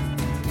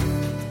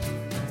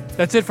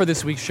 That's it for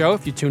this week's show.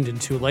 If you tuned in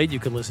too late, you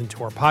can listen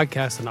to our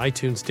podcast on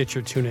iTunes,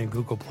 Stitcher, TuneIn,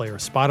 Google Play, or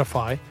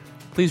Spotify.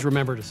 Please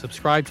remember to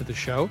subscribe to the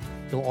show.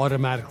 You'll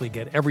automatically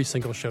get every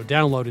single show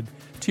downloaded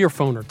to your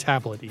phone or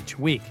tablet each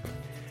week.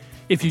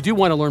 If you do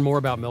want to learn more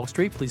about Milk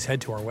Street, please head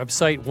to our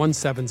website,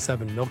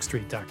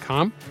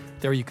 177milkstreet.com.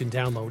 There you can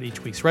download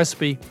each week's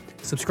recipe,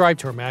 subscribe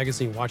to our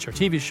magazine, watch our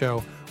TV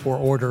show, or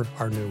order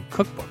our new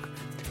cookbook.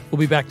 We'll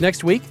be back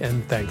next week,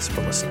 and thanks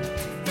for listening.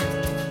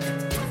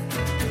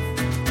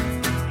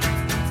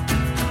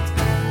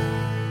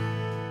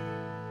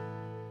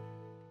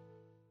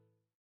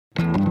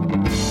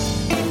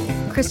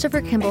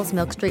 Christopher Kimball's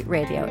Milk Street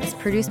Radio is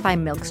produced by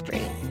Milk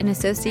Street in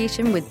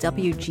association with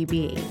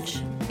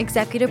WGBH.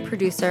 Executive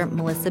producer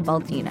Melissa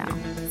Baldino.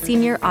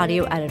 Senior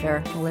audio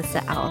editor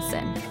Melissa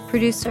Allison.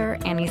 Producer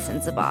Annie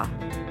Sinsabaugh.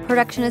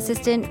 Production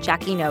assistant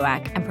Jackie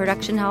Nowak and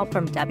production help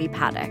from Debbie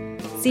Paddock.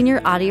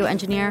 Senior audio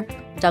engineer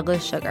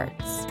Douglas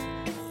Sugarts.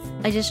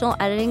 Additional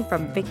editing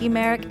from Vicki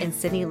Merrick and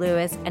Sydney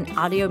Lewis, and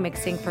audio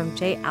mixing from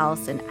Jay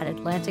Allison at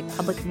Atlantic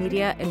Public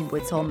Media in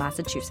Woods Hole,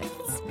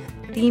 Massachusetts.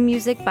 Theme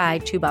music by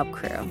Tubop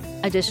Crew.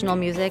 Additional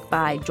music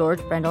by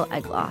George Brendel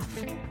Egloff.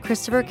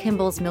 Christopher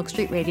Kimball's Milk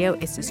Street Radio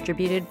is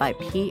distributed by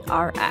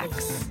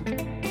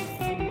PRX.